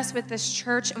provided us with this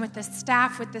church and with this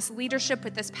staff, with this leadership,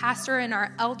 with this pastor and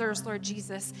our elders, Lord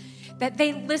Jesus, that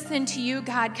they listen to you,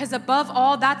 God, because above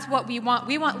all, that's what we want.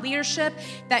 We want leadership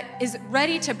that is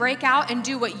ready to break out and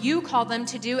do what you call them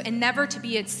to do and never to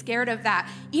be scared of that,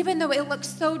 even though it looks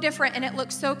so different and it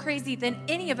looks so crazy than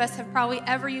any of us have probably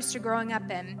ever used to growing up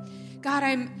in. God,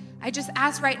 I just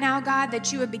ask right now, God,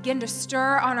 that you would begin to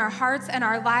stir on our hearts and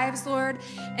our lives, Lord,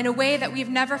 in a way that we've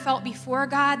never felt before,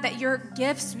 God, that your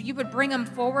gifts, you would bring them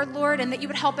forward, Lord, and that you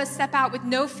would help us step out with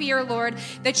no fear, Lord,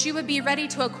 that you would be ready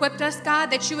to equip us, God,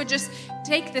 that you would just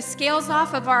take the scales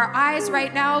off of our eyes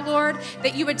right now, Lord,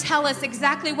 that you would tell us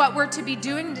exactly what we're to be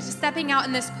doing, to stepping out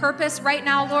in this purpose right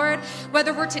now, Lord,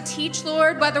 whether we're to teach,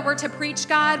 Lord, whether we're to preach,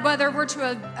 God, whether we're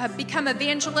to become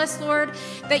evangelists, Lord,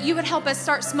 that you would help us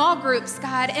start small groups,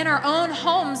 God, in our own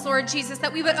homes, Lord Jesus,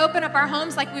 that we would open up our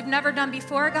homes like we've never done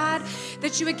before, God,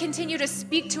 that you would continue to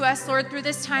speak to us, Lord, through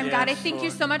this time, God. I thank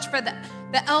you so much for the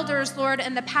elders, Lord,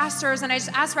 and the pastors, and I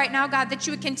just ask right now, God, that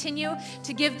you would continue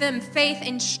to give them faith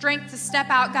and strength to step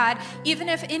out, God. Even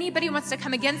if anybody wants to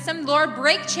come against them, Lord,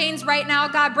 break chains right now,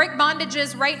 God, break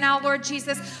bondages right now, Lord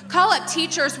Jesus. Call up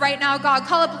teachers right now, God.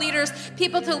 Call up leaders,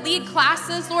 people to lead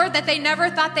classes, Lord, that they never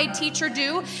thought they'd teach or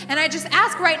do. And I just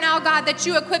ask right now, God, that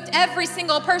you equipped every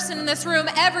single person in this room,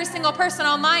 every single person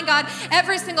online, God,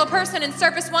 every single person in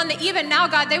Service One, that even now,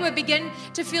 God, they would begin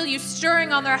to feel you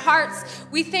stirring on their hearts.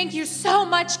 We thank you so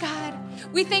much, God.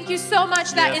 We thank you so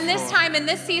much that in this time, in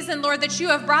this season, Lord, that you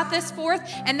have brought this forth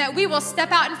and that we will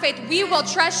step out in faith. We will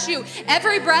trust you.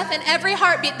 Every breath and every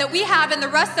heartbeat that we have in the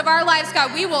rest of our lives,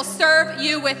 God, we will serve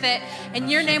you with it. In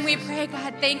your name we pray,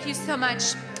 God. Thank you so much.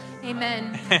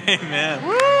 Amen. Amen.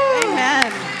 Woo!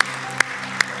 Amen.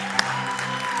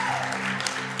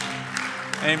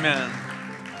 Amen.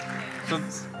 So,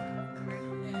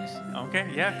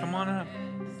 okay, yeah, come on up.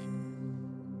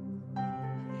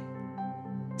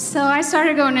 So I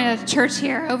started going to church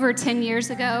here over 10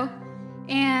 years ago,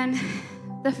 and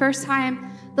the first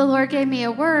time the Lord gave me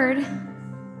a word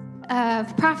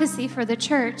of prophecy for the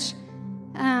church,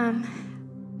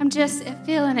 I'm just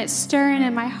feeling it stirring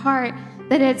in my heart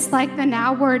that it's like the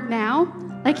now word now,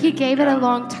 like he gave it a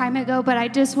long time ago, but I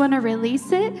just want to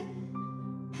release it.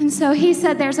 And so he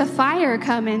said there's a fire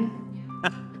coming.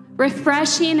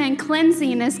 Refreshing and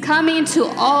cleansing is coming to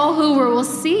all who will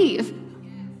receive.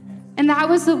 And that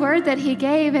was the word that he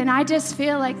gave. And I just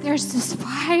feel like there's this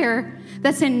fire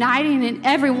that's igniting in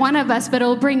every one of us, but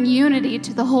it'll bring unity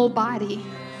to the whole body.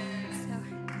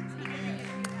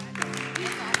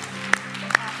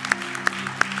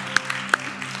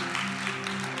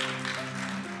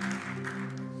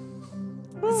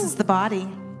 This is the body.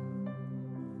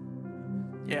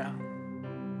 Yeah.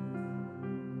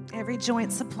 Every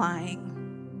joint supplying.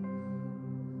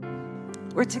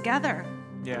 We're together.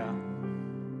 Yeah.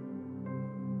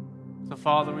 So,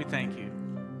 Father, we thank you.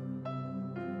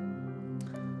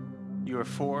 You are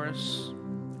for us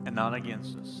and not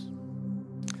against us.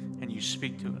 And you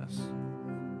speak to us.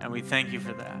 And we thank you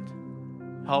for that.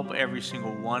 Help every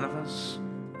single one of us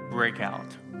break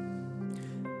out.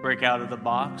 Break out of the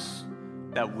box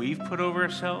that we've put over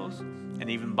ourselves and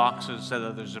even boxes that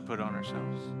others have put on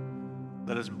ourselves.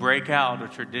 Let us break out a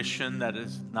tradition that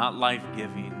is not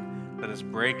life-giving. Let us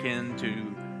break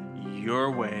into your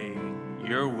way,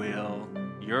 your will,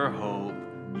 your hope,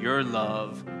 your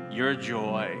love, your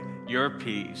joy, your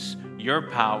peace, your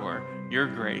power, your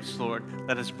grace, Lord.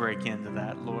 Let us break into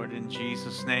that, Lord, in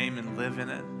Jesus' name, and live in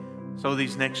it. So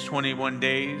these next 21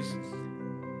 days,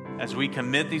 as we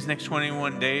commit these next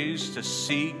 21 days to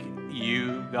seek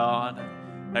you, God,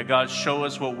 that God show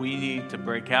us what we need to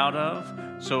break out of,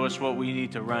 show us what we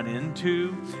need to run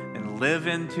into and live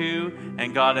into.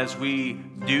 And God, as we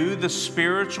do the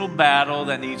spiritual battle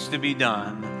that needs to be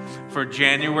done for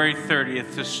January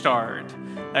 30th to start,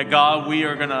 that God,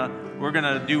 we're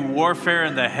gonna do warfare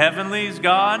in the heavenlies,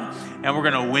 God, and we're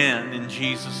gonna win in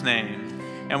Jesus'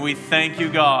 name. And we thank you,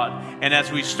 God. And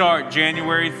as we start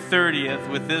January 30th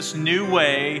with this new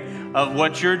way of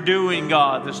what you're doing,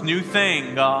 God, this new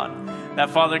thing, God, that,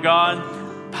 Father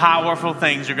God, powerful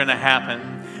things are going to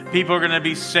happen. People are going to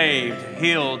be saved,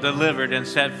 healed, delivered, and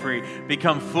set free,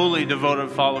 become fully devoted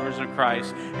followers of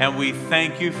Christ. And we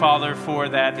thank you, Father, for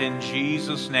that in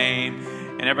Jesus' name.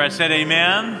 And everybody said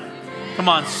amen. Come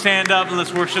on, stand up and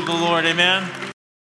let's worship the Lord. Amen.